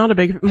 yeah, I'm not a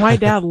big. My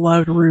dad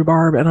loved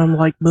rhubarb, and I'm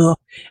like, ugh.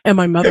 And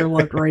my mother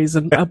loved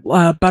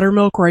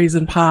buttermilk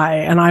raisin pie,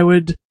 and I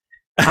would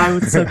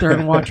sit there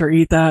and watch her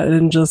eat that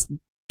and just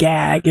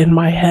gag in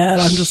my head.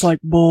 I'm just like,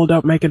 bull,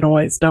 don't make a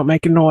noise, don't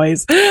make a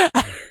noise.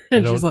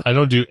 And she's like, I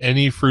don't do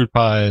any fruit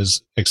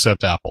pies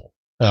except apple.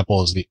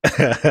 Apple is the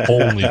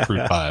only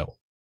fruit pie.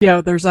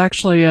 yeah, there's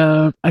actually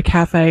a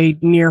cafe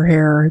near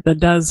here that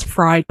does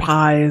fried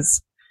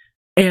pies,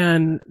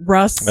 and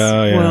Russ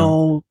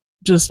will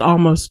just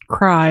almost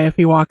cry if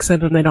he walks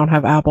in and they don't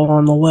have apple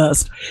on the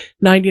list.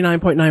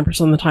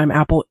 99.9% of the time,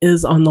 apple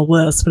is on the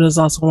list, but it's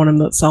also one of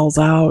them that sells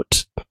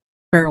out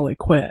fairly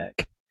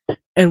quick.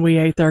 And we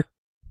ate there.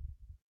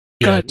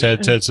 Yeah,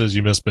 Ted says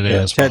you miss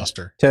Bananas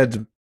Foster. Ted's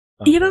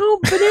You know,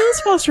 Bananas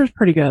Foster is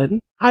pretty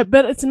good.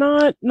 But it's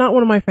not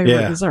one of my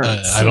favorite desserts.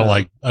 I don't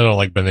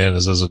like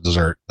bananas as a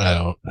dessert. I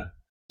don't.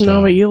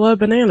 No, but you love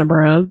banana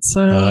bread,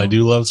 so I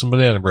do love some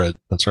banana bread.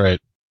 That's right.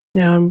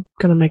 yeah, I'm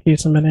gonna make you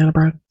some banana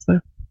bread. So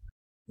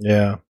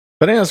yeah,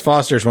 Bananas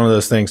Foster is one of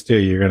those things too.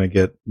 You're going to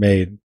get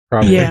made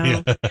probably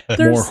yeah,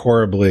 more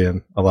horribly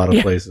in a lot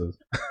of places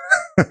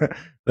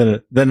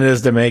than it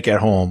is to make at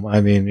home. I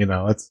mean, you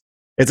know, it's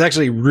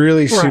actually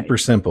really super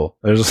simple.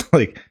 There's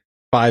like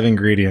 5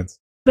 ingredients.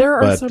 There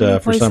are but so many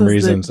for some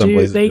reason, some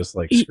places just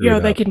like screw it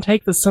up. they can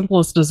take the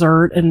simplest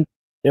dessert and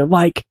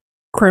like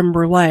creme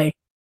brulee.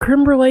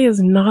 Creme brulee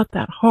is not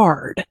that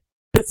hard,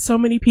 but so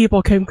many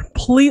people can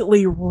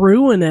completely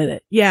ruin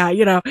it. Yeah,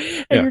 you know,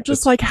 and you're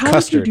just like, how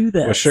did you do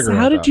this?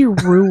 How did you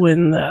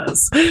ruin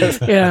this?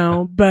 You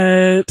know,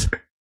 but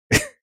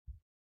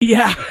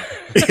yeah.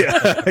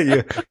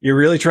 Yeah, you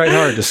really tried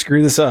hard to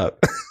screw this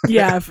up.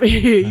 Yeah,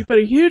 you put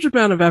a huge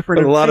amount of effort.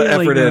 Put a lot of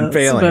effort in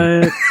failing.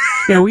 But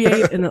yeah, we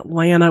ate in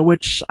Atlanta,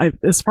 which,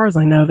 as far as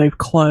I know, they've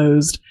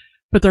closed.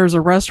 But there's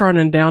a restaurant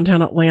in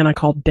downtown Atlanta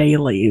called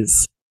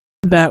Daly's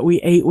that we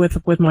ate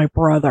with my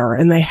brother,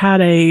 and they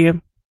had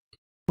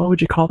what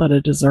would you call that? A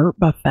dessert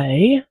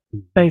buffet,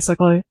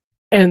 basically.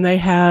 And they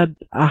had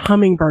a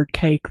hummingbird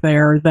cake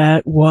there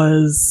that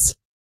was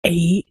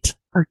 8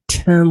 or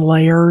 10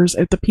 layers.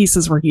 The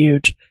pieces were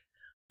huge.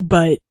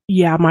 But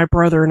yeah, my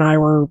brother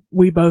and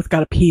we both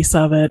got a piece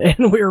of it,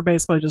 and we were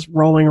basically just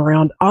rolling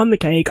around on the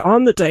cake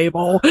on the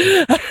table.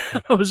 I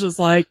was just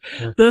like,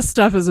 this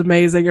stuff is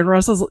amazing. And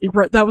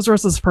that was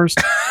Russ's first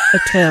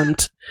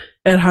attempt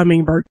at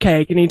hummingbird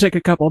cake. And he took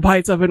a couple of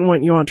bites of it and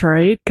went, you want to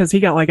trade? Because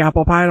he got like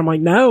apple pie. And I'm like,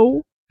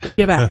 no,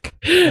 get back.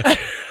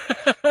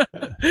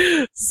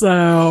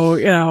 So,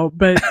 you know,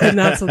 and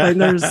that's the thing.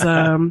 There's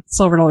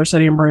Silver Dollar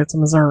City in Branson,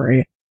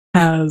 Missouri,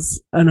 has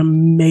an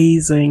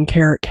amazing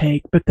carrot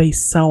cake, but they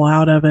sell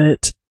out of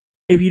it.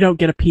 If you don't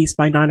get a piece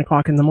by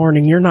 9:00 in the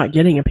morning, you're not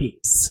getting a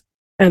piece.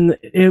 And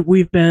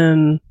we've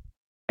been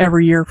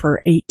every year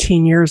for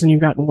 18 years, and you've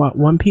gotten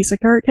one piece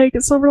of carrot cake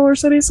at Silver Dollar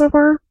City so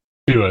far?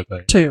 2, I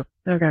think. 2.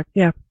 Okay,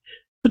 yeah.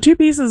 So 2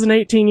 pieces in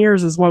 18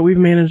 years is what we've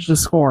managed to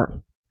score.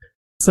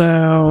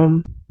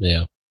 So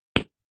yeah,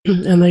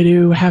 and they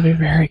do have a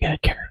very good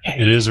carrot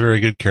cake. It is a very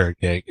good carrot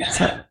cake.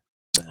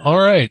 All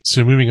right,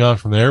 so moving on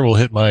from there, we'll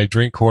hit my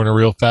drink corner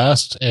real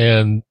fast.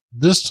 And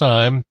this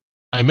time,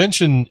 I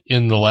mentioned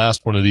in the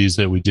last one of these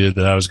that we did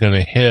that I was going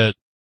to hit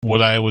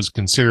what I was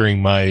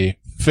considering my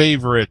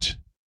favorite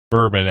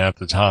bourbon at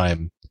the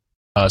time.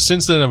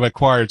 Since then, I've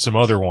acquired some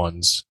other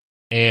ones,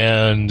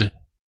 and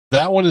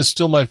that one is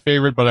still my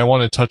favorite, but I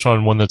want to touch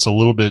on one that's a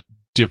little bit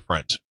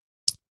different.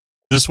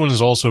 This one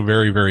is also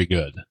very, very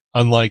good.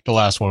 Unlike the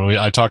last one,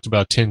 I talked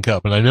about Tin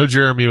Cup, and I know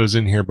Jeremy was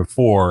in here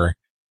before,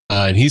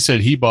 and he said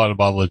he bought a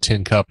bottle of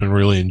Tin Cup and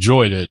really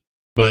enjoyed it,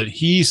 but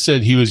he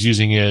said he was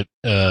using it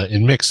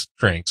in mixed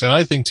drinks, and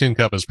I think Tin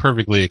Cup is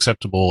perfectly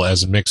acceptable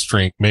as a mixed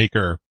drink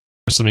maker,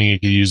 or something you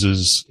could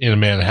use in a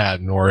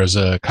Manhattan or as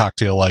a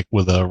cocktail, like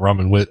with a rum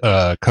and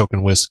Coke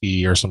and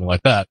whiskey or something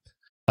like that.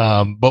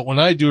 But when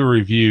I do a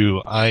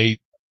review, I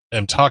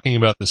am talking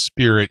about the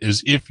spirit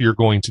as if you're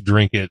going to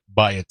drink it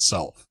by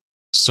itself.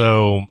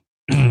 So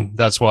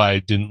that's why I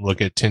didn't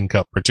look at Tin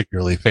Cup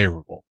particularly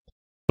favorable.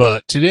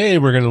 But today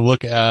we're going to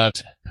look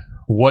at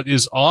what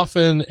is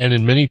often and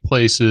in many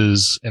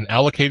places an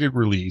allocated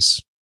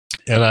release.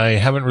 And I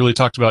haven't really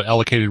talked about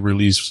allocated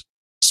release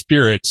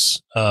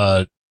spirits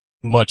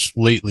much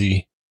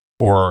lately,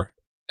 or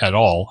at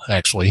all,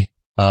 actually,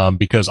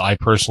 because I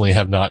personally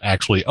have not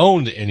actually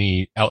owned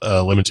any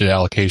limited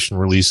allocation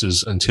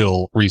releases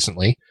until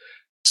recently.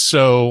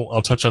 So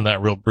I'll touch on that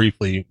real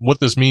briefly. What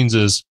this means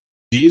is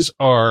these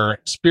are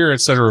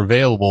spirits that are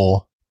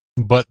available,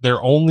 but they're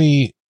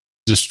only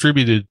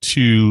distributed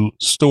to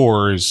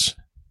stores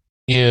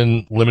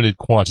in limited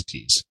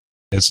quantities.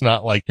 It's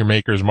not like your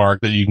Maker's Mark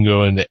that you can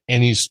go into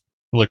any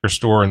liquor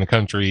store in the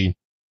country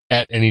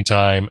at any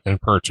time and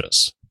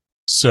purchase.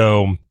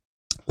 So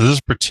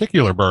this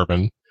particular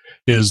bourbon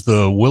is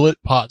the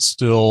Willet Pot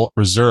Still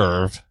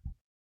Reserve,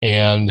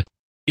 and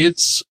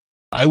it's,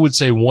 I would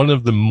say, one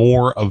of the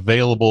more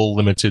available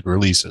limited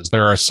releases.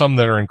 There are some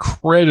that are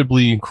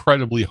incredibly,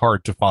 incredibly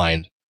hard to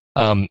find.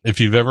 If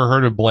you've ever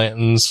heard of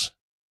Blanton's,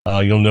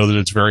 you'll know that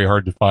it's very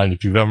hard to find.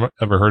 If you've ever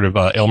heard of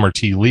Elmer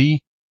T.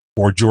 Lee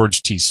or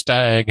George T.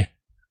 Stagg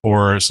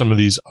or some of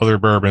these other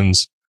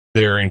bourbons,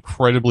 they're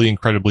incredibly,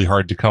 incredibly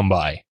hard to come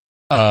by.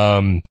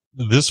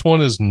 This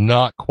one is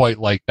not quite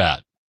like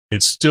that.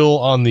 It's still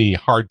on the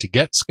hard to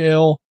get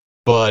scale,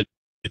 but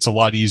it's a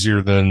lot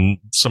easier than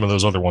some of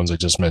those other ones I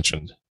just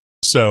mentioned.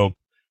 So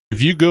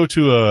if you go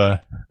to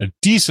a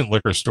decent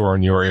liquor store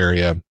in your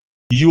area,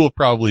 you will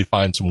probably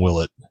find some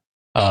Willet.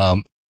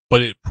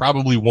 But it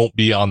probably won't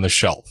be on the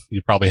shelf.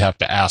 You probably have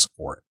to ask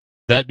for it.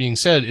 That being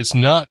said, it's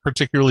not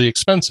particularly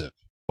expensive.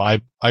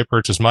 I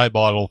purchased my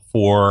bottle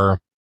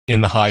for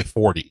in the high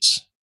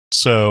 40s.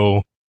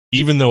 So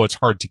even though it's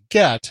hard to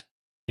get,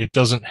 it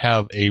doesn't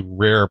have a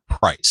rare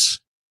price,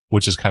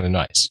 which is kind of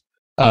nice.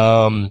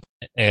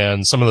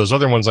 And some of those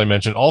other ones I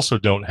mentioned also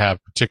don't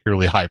have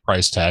particularly high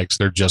price tags.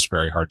 They're just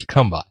very hard to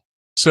come by.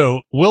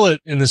 So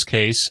Willet, in this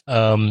case,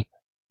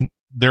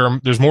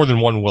 there's more than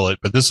one Willet,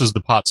 but this is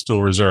the Pot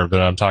Still Reserve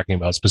that I'm talking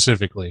about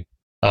specifically.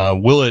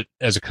 Willet,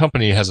 as a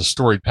company, has a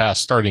storied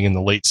past starting in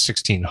the late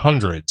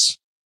 1600s.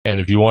 And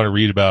if you want to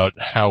read about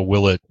how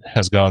Willet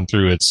has gone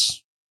through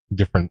its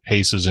different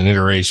paces and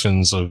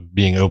iterations of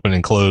being open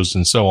and closed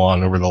and so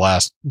on over the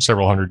last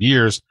several hundred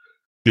years,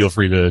 feel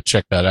free to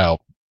check that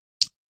out.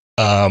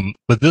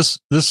 But this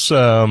has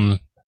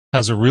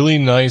a really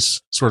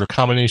nice sort of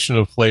combination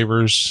of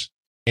flavors.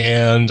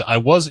 And I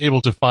was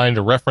able to find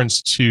a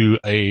reference to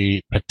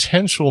a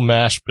potential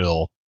mash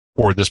bill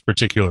for this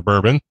particular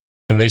bourbon.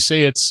 And they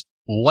say it's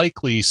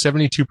likely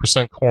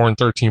 72% corn,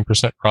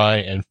 13% rye,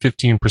 and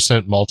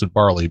 15% malted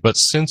barley. But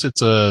since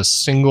it's a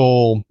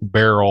single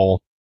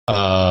barrel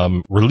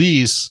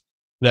release,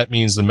 that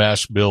means the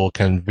mash bill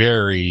can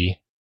vary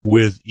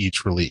with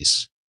each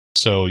release.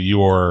 So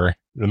the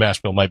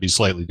mash bill might be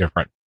slightly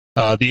different.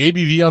 The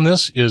ABV on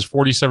this is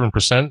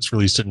 47%. It's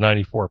released at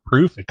 94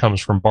 proof. It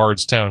comes from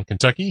Bardstown,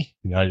 Kentucky,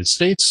 United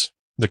States.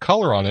 The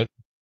color on it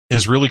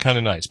is really kind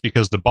of nice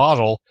because the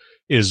bottle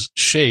is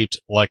shaped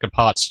like a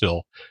pot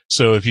still.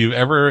 So if you've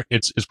ever,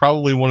 it's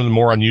probably one of the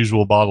more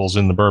unusual bottles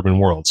in the bourbon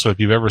world. So if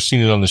you've ever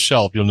seen it on the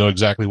shelf, you'll know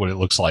exactly what it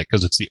looks like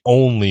because it's the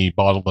only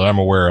bottle that I'm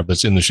aware of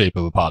that's in the shape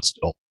of a pot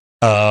still.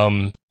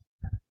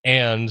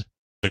 And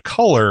the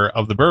color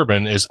of the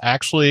bourbon is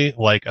actually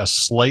like a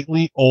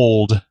slightly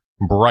old,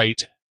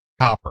 bright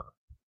copper.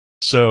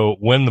 So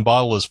when the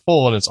bottle is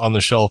full and it's on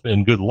the shelf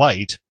in good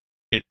light,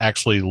 it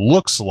actually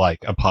looks like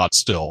a pot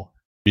still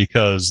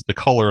because the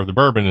color of the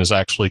bourbon is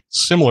actually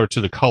similar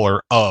to the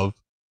color of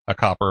a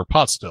copper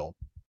pot still.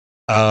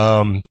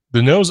 The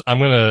nose,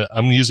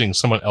 I'm using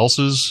someone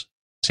else's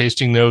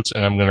tasting notes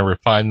and I'm going to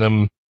refine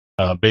them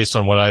based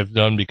on what I've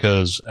done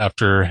because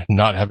after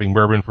not having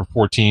bourbon for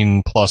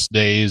 14 plus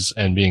days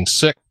and being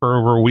sick for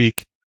over a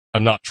week,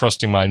 I'm not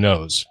trusting my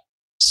nose.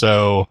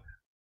 So,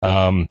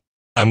 I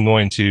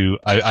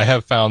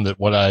have found that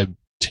what I've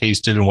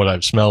tasted and what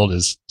I've smelled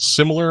is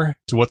similar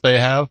to what they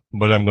have,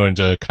 but I'm going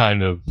to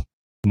kind of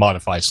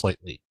modify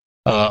slightly.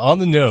 On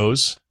the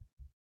nose,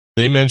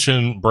 they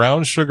mention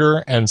brown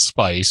sugar and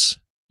spice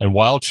and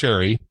wild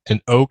cherry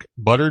and oak,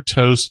 buttered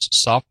toast,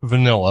 soft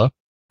vanilla,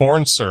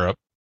 corn syrup,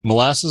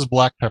 molasses,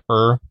 black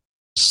pepper,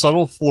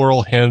 subtle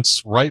floral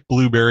hints, ripe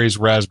blueberries,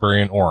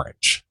 raspberry, and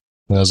orange.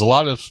 And there's a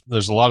lot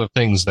of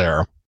things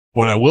there.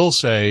 What I will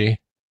say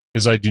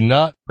is I do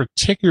not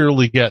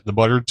particularly get the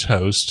buttered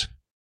toast.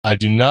 I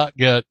do not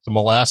get the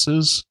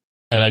molasses,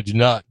 and I do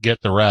not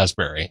get the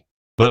raspberry.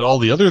 But all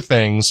the other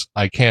things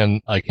I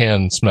can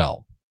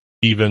smell.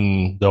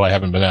 even though I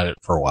haven't been at it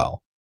for a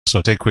while.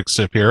 So take a quick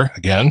sip here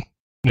again.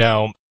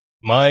 Now,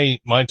 my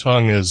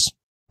tongue is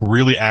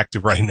really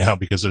active right now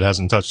because it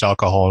hasn't touched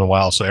alcohol in a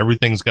while. So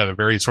everything's got a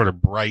very sort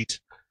of bright,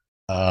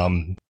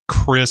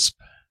 crisp,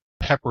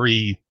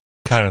 peppery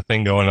kind of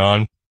thing going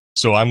on.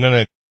 So I'm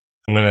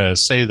gonna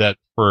say that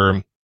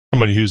for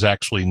somebody who's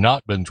actually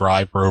not been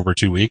dry for over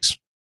 2 weeks,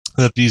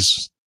 that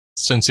these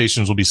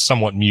sensations will be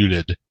somewhat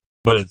muted.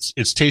 But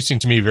it's tasting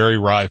to me very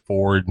rye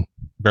forward,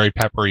 very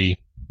peppery,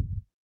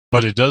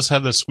 but it does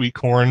have the sweet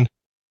corn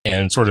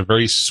and sort of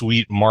very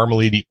sweet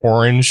marmalade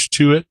orange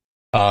to it.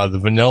 The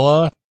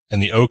vanilla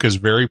and the oak is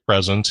very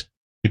present.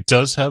 It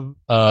does have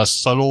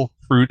subtle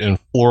fruit and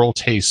floral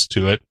taste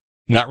to it.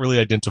 Not really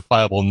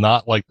identifiable,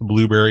 not like the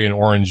blueberry and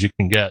orange you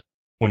can get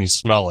when you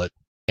smell it.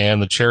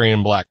 And the cherry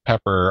and black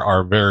pepper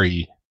are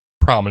very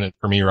prominent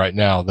for me right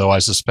now, though I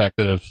suspect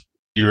that if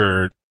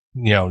you're,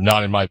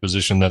 not in my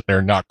position, that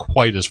they're not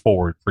quite as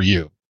forward for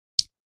you.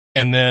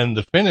 And then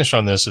the finish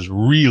on this is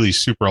really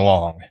super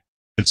long.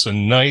 It's a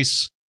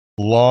nice,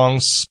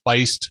 long,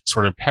 spiced,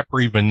 sort of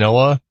peppery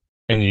vanilla,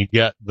 and you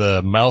get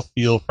the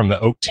mouthfeel from the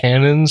oak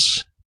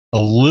tannins,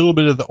 a little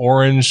bit of the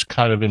orange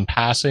kind of in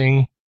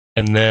passing,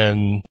 and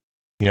then,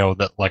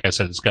 that, like I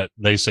said,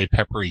 they say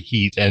peppery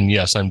heat, and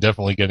yes, I'm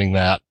definitely getting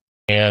that.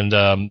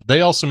 And they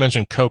also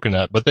mentioned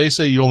coconut, but they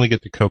say you only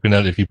get the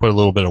coconut if you put a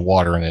little bit of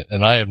water in it,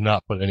 and I have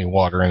not put any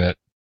water in it,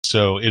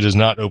 so it is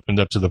not opened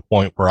up to the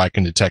point where I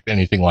can detect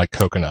anything like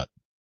coconut.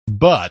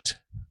 But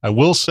I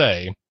will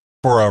say,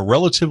 for a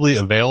relatively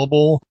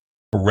available,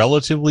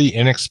 relatively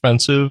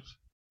inexpensive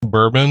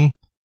bourbon,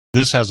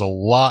 this has a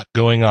lot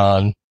going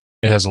on.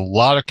 It has a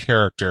lot of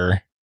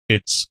character.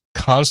 It's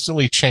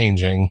constantly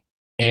changing,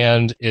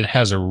 and it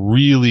has a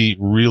really,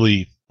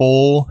 really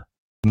full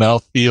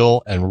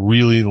mouthfeel and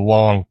really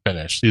long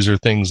finish. These are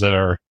things that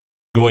are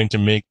going to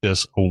make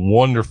this a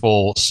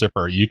wonderful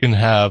sipper. You can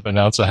have an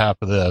ounce and a half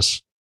of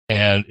this,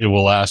 and it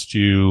will last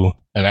you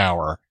an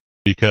hour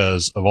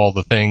because of all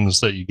the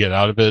things that you get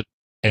out of it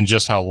and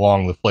just how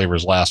long the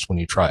flavors last when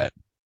you try it.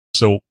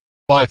 So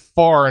by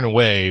far and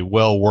away,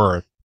 well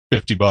worth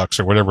 $50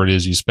 or whatever it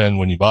is you spend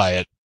when you buy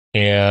it.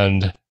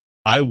 And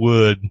I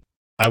would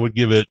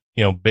give it,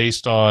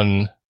 based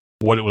on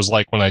what it was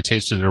like when I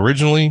tasted it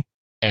originally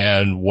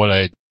and what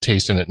I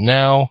taste in it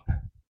now,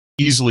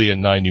 easily a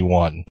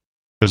 91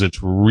 because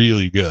it's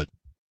really good.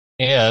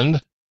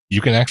 And you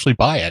can actually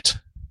buy it,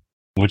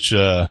 which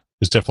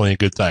is definitely a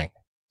good thing.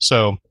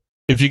 So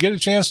if you get a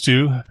chance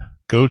to,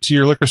 go to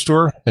your liquor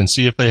store and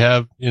see if they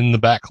have in the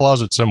back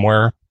closet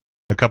somewhere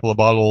a couple of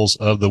bottles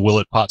of the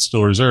Willet Pot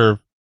Still Reserve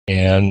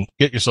and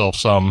get yourself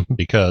some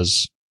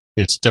because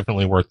it's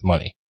definitely worth the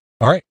money.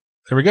 All right,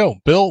 there we go.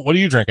 Bill, what are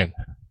you drinking?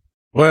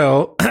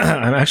 Well,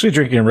 I'm actually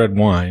drinking red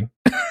wine.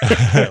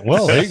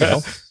 Well, there you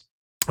go.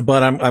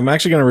 But I'm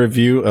actually going to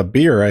review a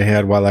beer I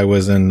had while I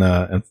was in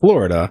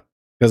Florida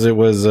because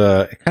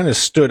it kind of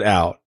stood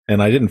out,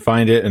 and I didn't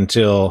find it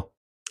until,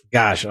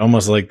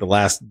 almost like the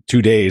last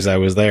 2 days I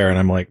was there, and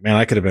I'm like, man,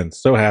 I could have been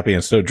so happy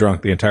and so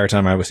drunk the entire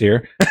time I was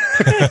here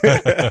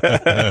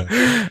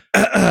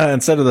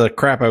instead of the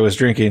crap I was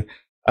drinking.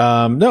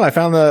 No, I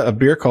found a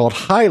beer called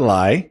High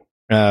Lie,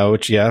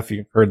 which, if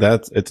you've heard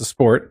that, it's a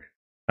sport,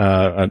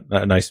 a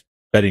nice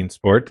betting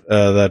sport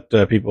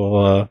that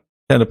people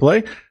tend to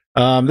play.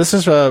 This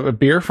is a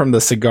beer from the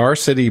Cigar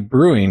City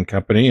Brewing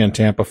Company in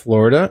Tampa,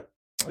 Florida.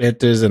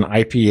 It is an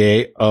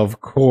IPA,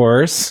 of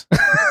course.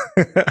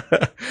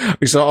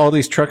 We saw all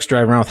these trucks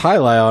driving around with High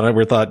Lie on it.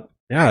 We thought,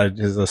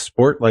 is a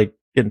sport like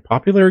getting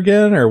popular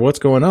again, or what's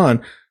going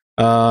on?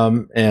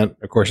 And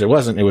of course, it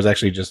wasn't. It was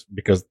actually just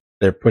because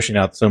they're pushing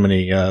out so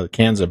many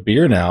cans of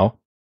beer now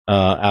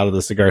out of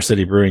the Cigar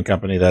City Brewing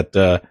Company that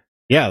they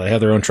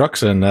have their own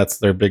trucks, and that's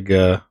their big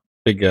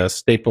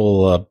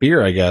staple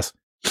beer, I guess.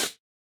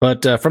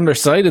 But from their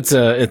site, it's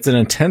an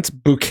intense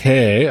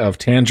bouquet of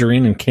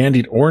tangerine and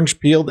candied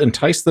orange peel,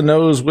 entice the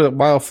nose with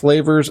wild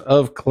flavors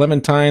of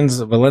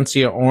clementines,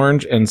 Valencia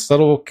orange, and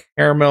subtle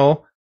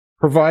caramel,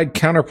 provide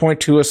counterpoint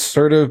to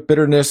assertive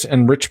bitterness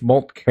and rich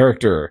malt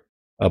character.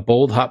 A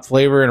bold hop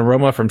flavor and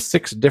aroma from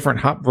 6 different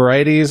hop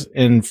varieties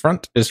is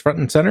front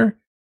and center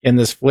in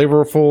this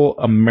flavorful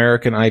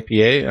American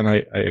IPA, and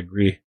I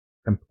agree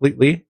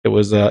completely. It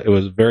was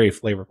very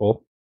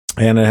flavorful,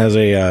 and it has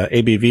a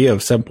ABV of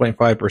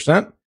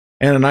 7.5%.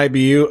 and an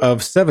IBU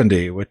of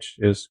 70, which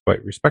is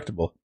quite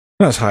respectable.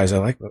 Not as high as I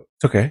like, but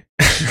it's okay.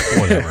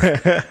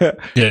 Whatever.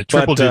 Yeah,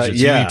 triple digits.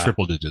 Yeah. You need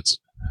triple digits.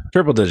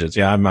 Triple digits.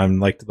 Yeah, I'm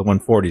like to the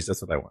 140s.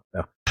 That's what I want.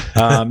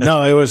 No,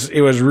 no, it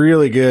was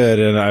really good,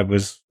 and I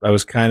was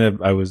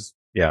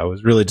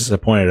really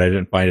disappointed I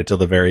didn't find it till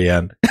the very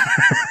end.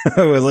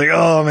 I was like,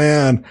 oh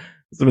man,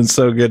 it's been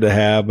so good to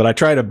have. But I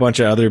tried a bunch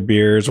of other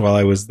beers while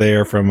I was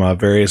there from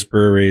various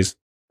breweries.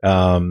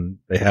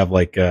 They have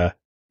like a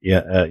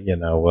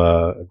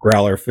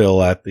growler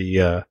fill at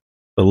the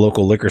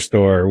local liquor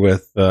store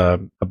with a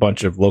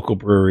bunch of local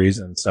breweries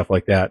and stuff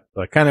like that.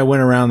 So I kind of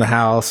went around the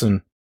house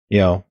and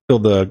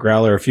filled the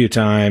growler a few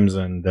times,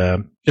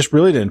 and just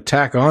really didn't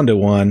tack onto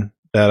one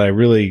that I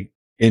really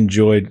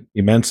enjoyed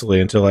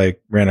immensely until I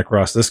ran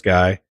across this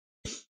guy.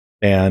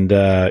 And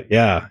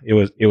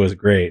it was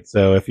great.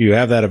 So if you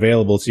have that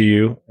available to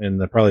you in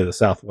probably the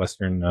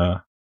southwestern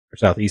or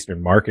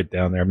southeastern market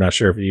down there, I'm not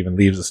sure if it even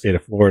leaves the state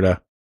of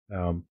Florida.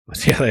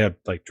 But yeah, they have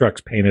like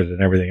trucks painted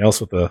and everything else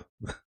with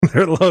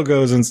their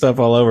logos and stuff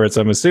all over it.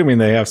 So I'm assuming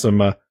they have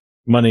some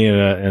money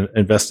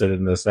invested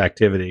in this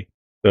activity.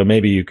 So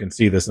maybe you can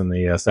see this in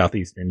the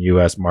southeastern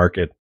U.S.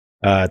 market.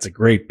 It's a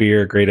great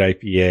beer, great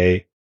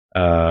IPA.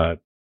 I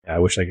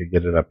wish I could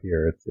get it up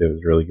here. It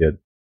was really good.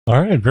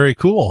 All right, very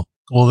cool.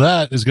 Well,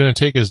 that is going to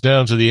take us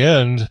down to the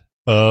end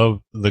of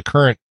the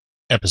current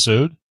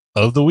episode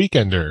of The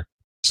Weekender.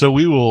 So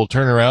we will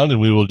turn around and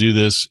we will do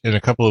this in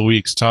a couple of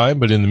weeks' time.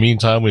 But in the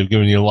meantime, we've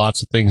given you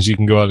lots of things you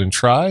can go out and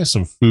try,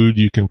 some food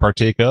you can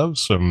partake of,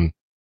 some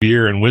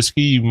beer and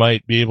whiskey you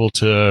might be able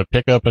to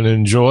pick up and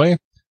enjoy,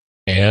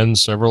 and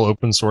several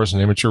open source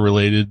and amateur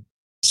related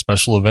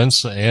special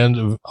events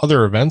and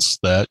other events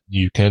that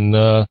you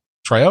can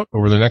try out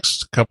over the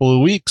next couple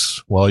of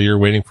weeks while you're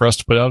waiting for us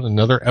to put out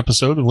another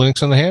episode of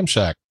Linux in the Ham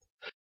Shack.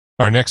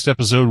 Our next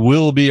episode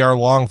will be our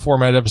long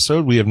format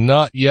episode. We have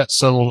not yet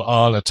settled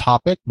on a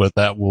topic, but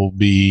that will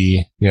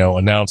be,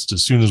 announced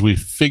as soon as we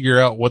figure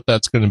out what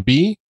that's going to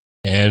be.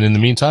 And in the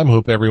meantime,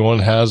 hope everyone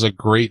has a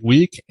great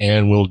week,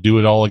 and we'll do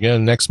it all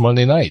again next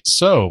Monday night.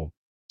 So,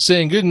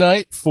 saying good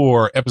night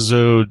for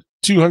episode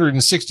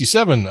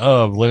 267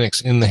 of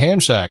Linux in the Ham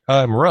Shack.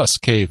 I'm Russ,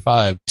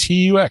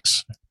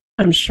 K5TUX.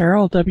 I'm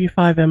Cheryl,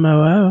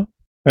 W5MOO.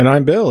 And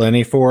I'm Bill,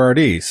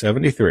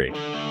 NE4RD73.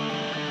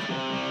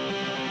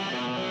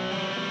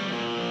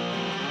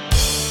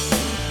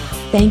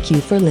 Thank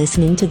you for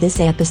listening to this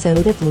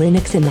episode of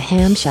Linux in the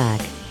Ham Shack.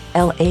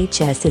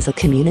 LHS is a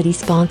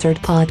community-sponsored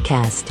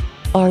podcast.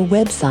 Our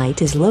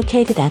website is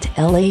located at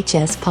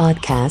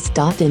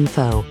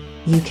lhspodcast.info.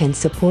 You can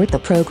support the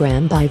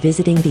program by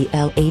visiting the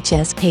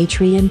LHS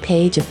Patreon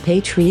page of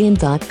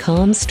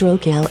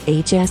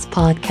patreon.com/LHS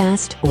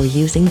podcast or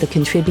using the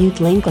contribute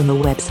link on the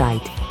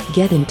website.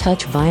 Get in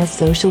touch via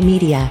social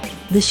media.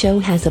 The show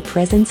has a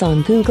presence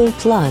on Google+,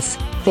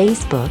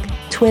 Facebook,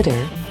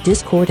 Twitter,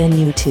 Discord, and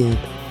YouTube.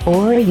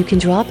 Or you can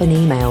drop an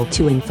email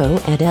to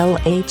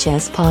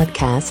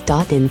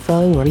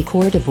info@lhspodcast.info or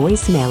record a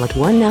voicemail at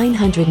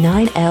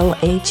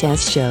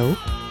 1-900-9-LHS-SHOW.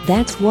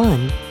 That's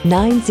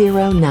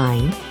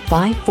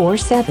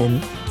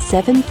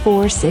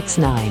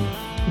 1-909-547-7469.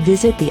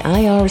 Visit the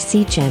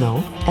IRC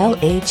channel,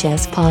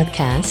 LHS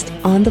Podcast,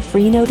 on the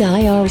Freenode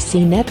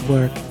IRC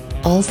network.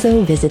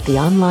 Also visit the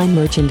online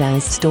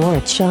merchandise store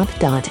at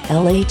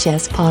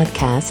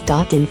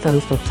shop.lhspodcast.info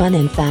for fun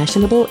and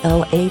fashionable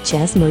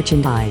LHS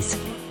merchandise.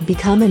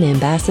 Become an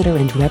ambassador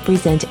and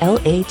represent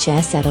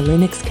LHS at a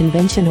Linux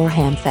convention or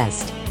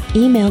Hamfest.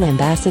 Email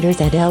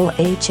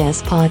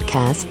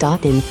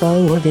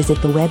ambassadors@lhspodcast.info or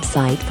visit the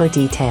website for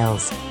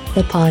details.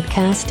 The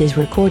podcast is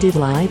recorded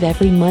live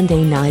every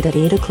Monday night at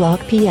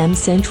 8:00 p.m.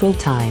 Central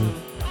Time.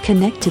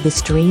 Connect to the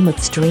stream at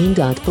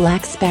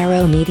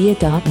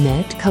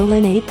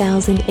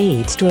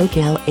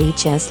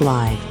stream.blacksparrowmedia.net:8008/LHS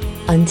Live.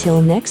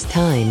 Until next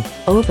time,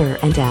 over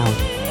and out.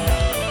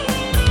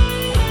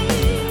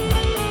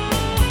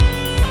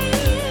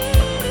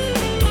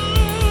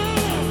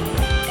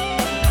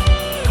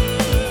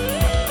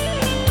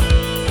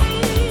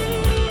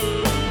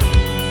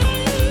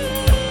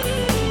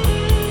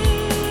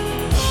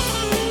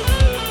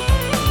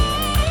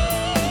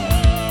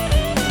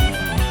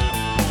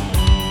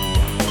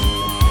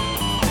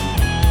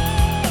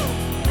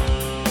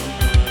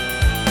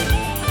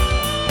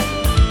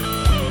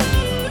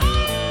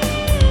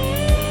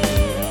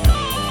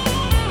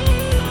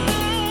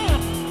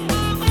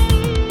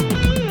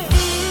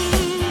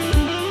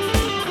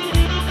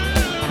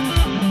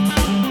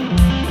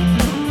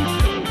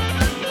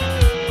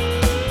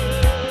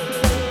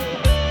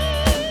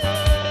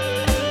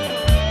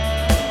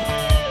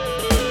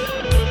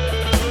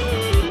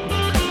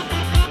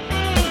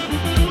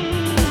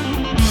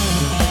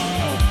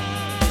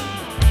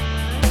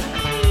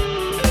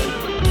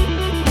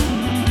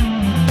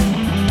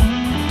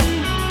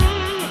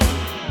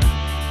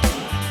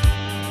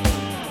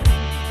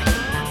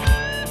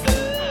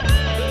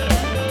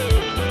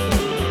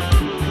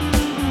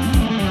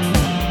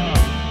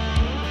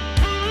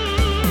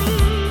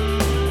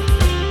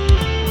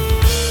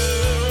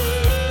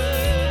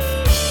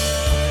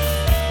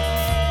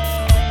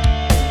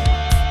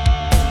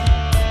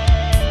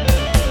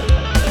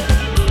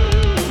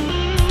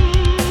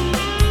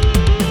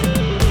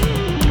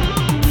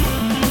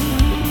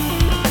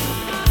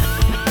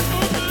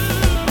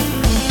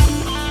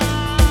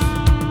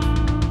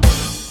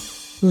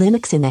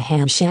 Linux in the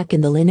Ham Shack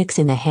and the Linux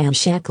in the Ham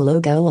Shack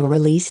logo are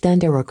released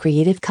under a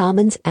Creative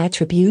Commons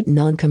Attribute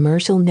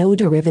Non-Commercial No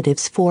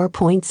Derivatives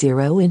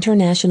 4.0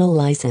 International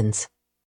License.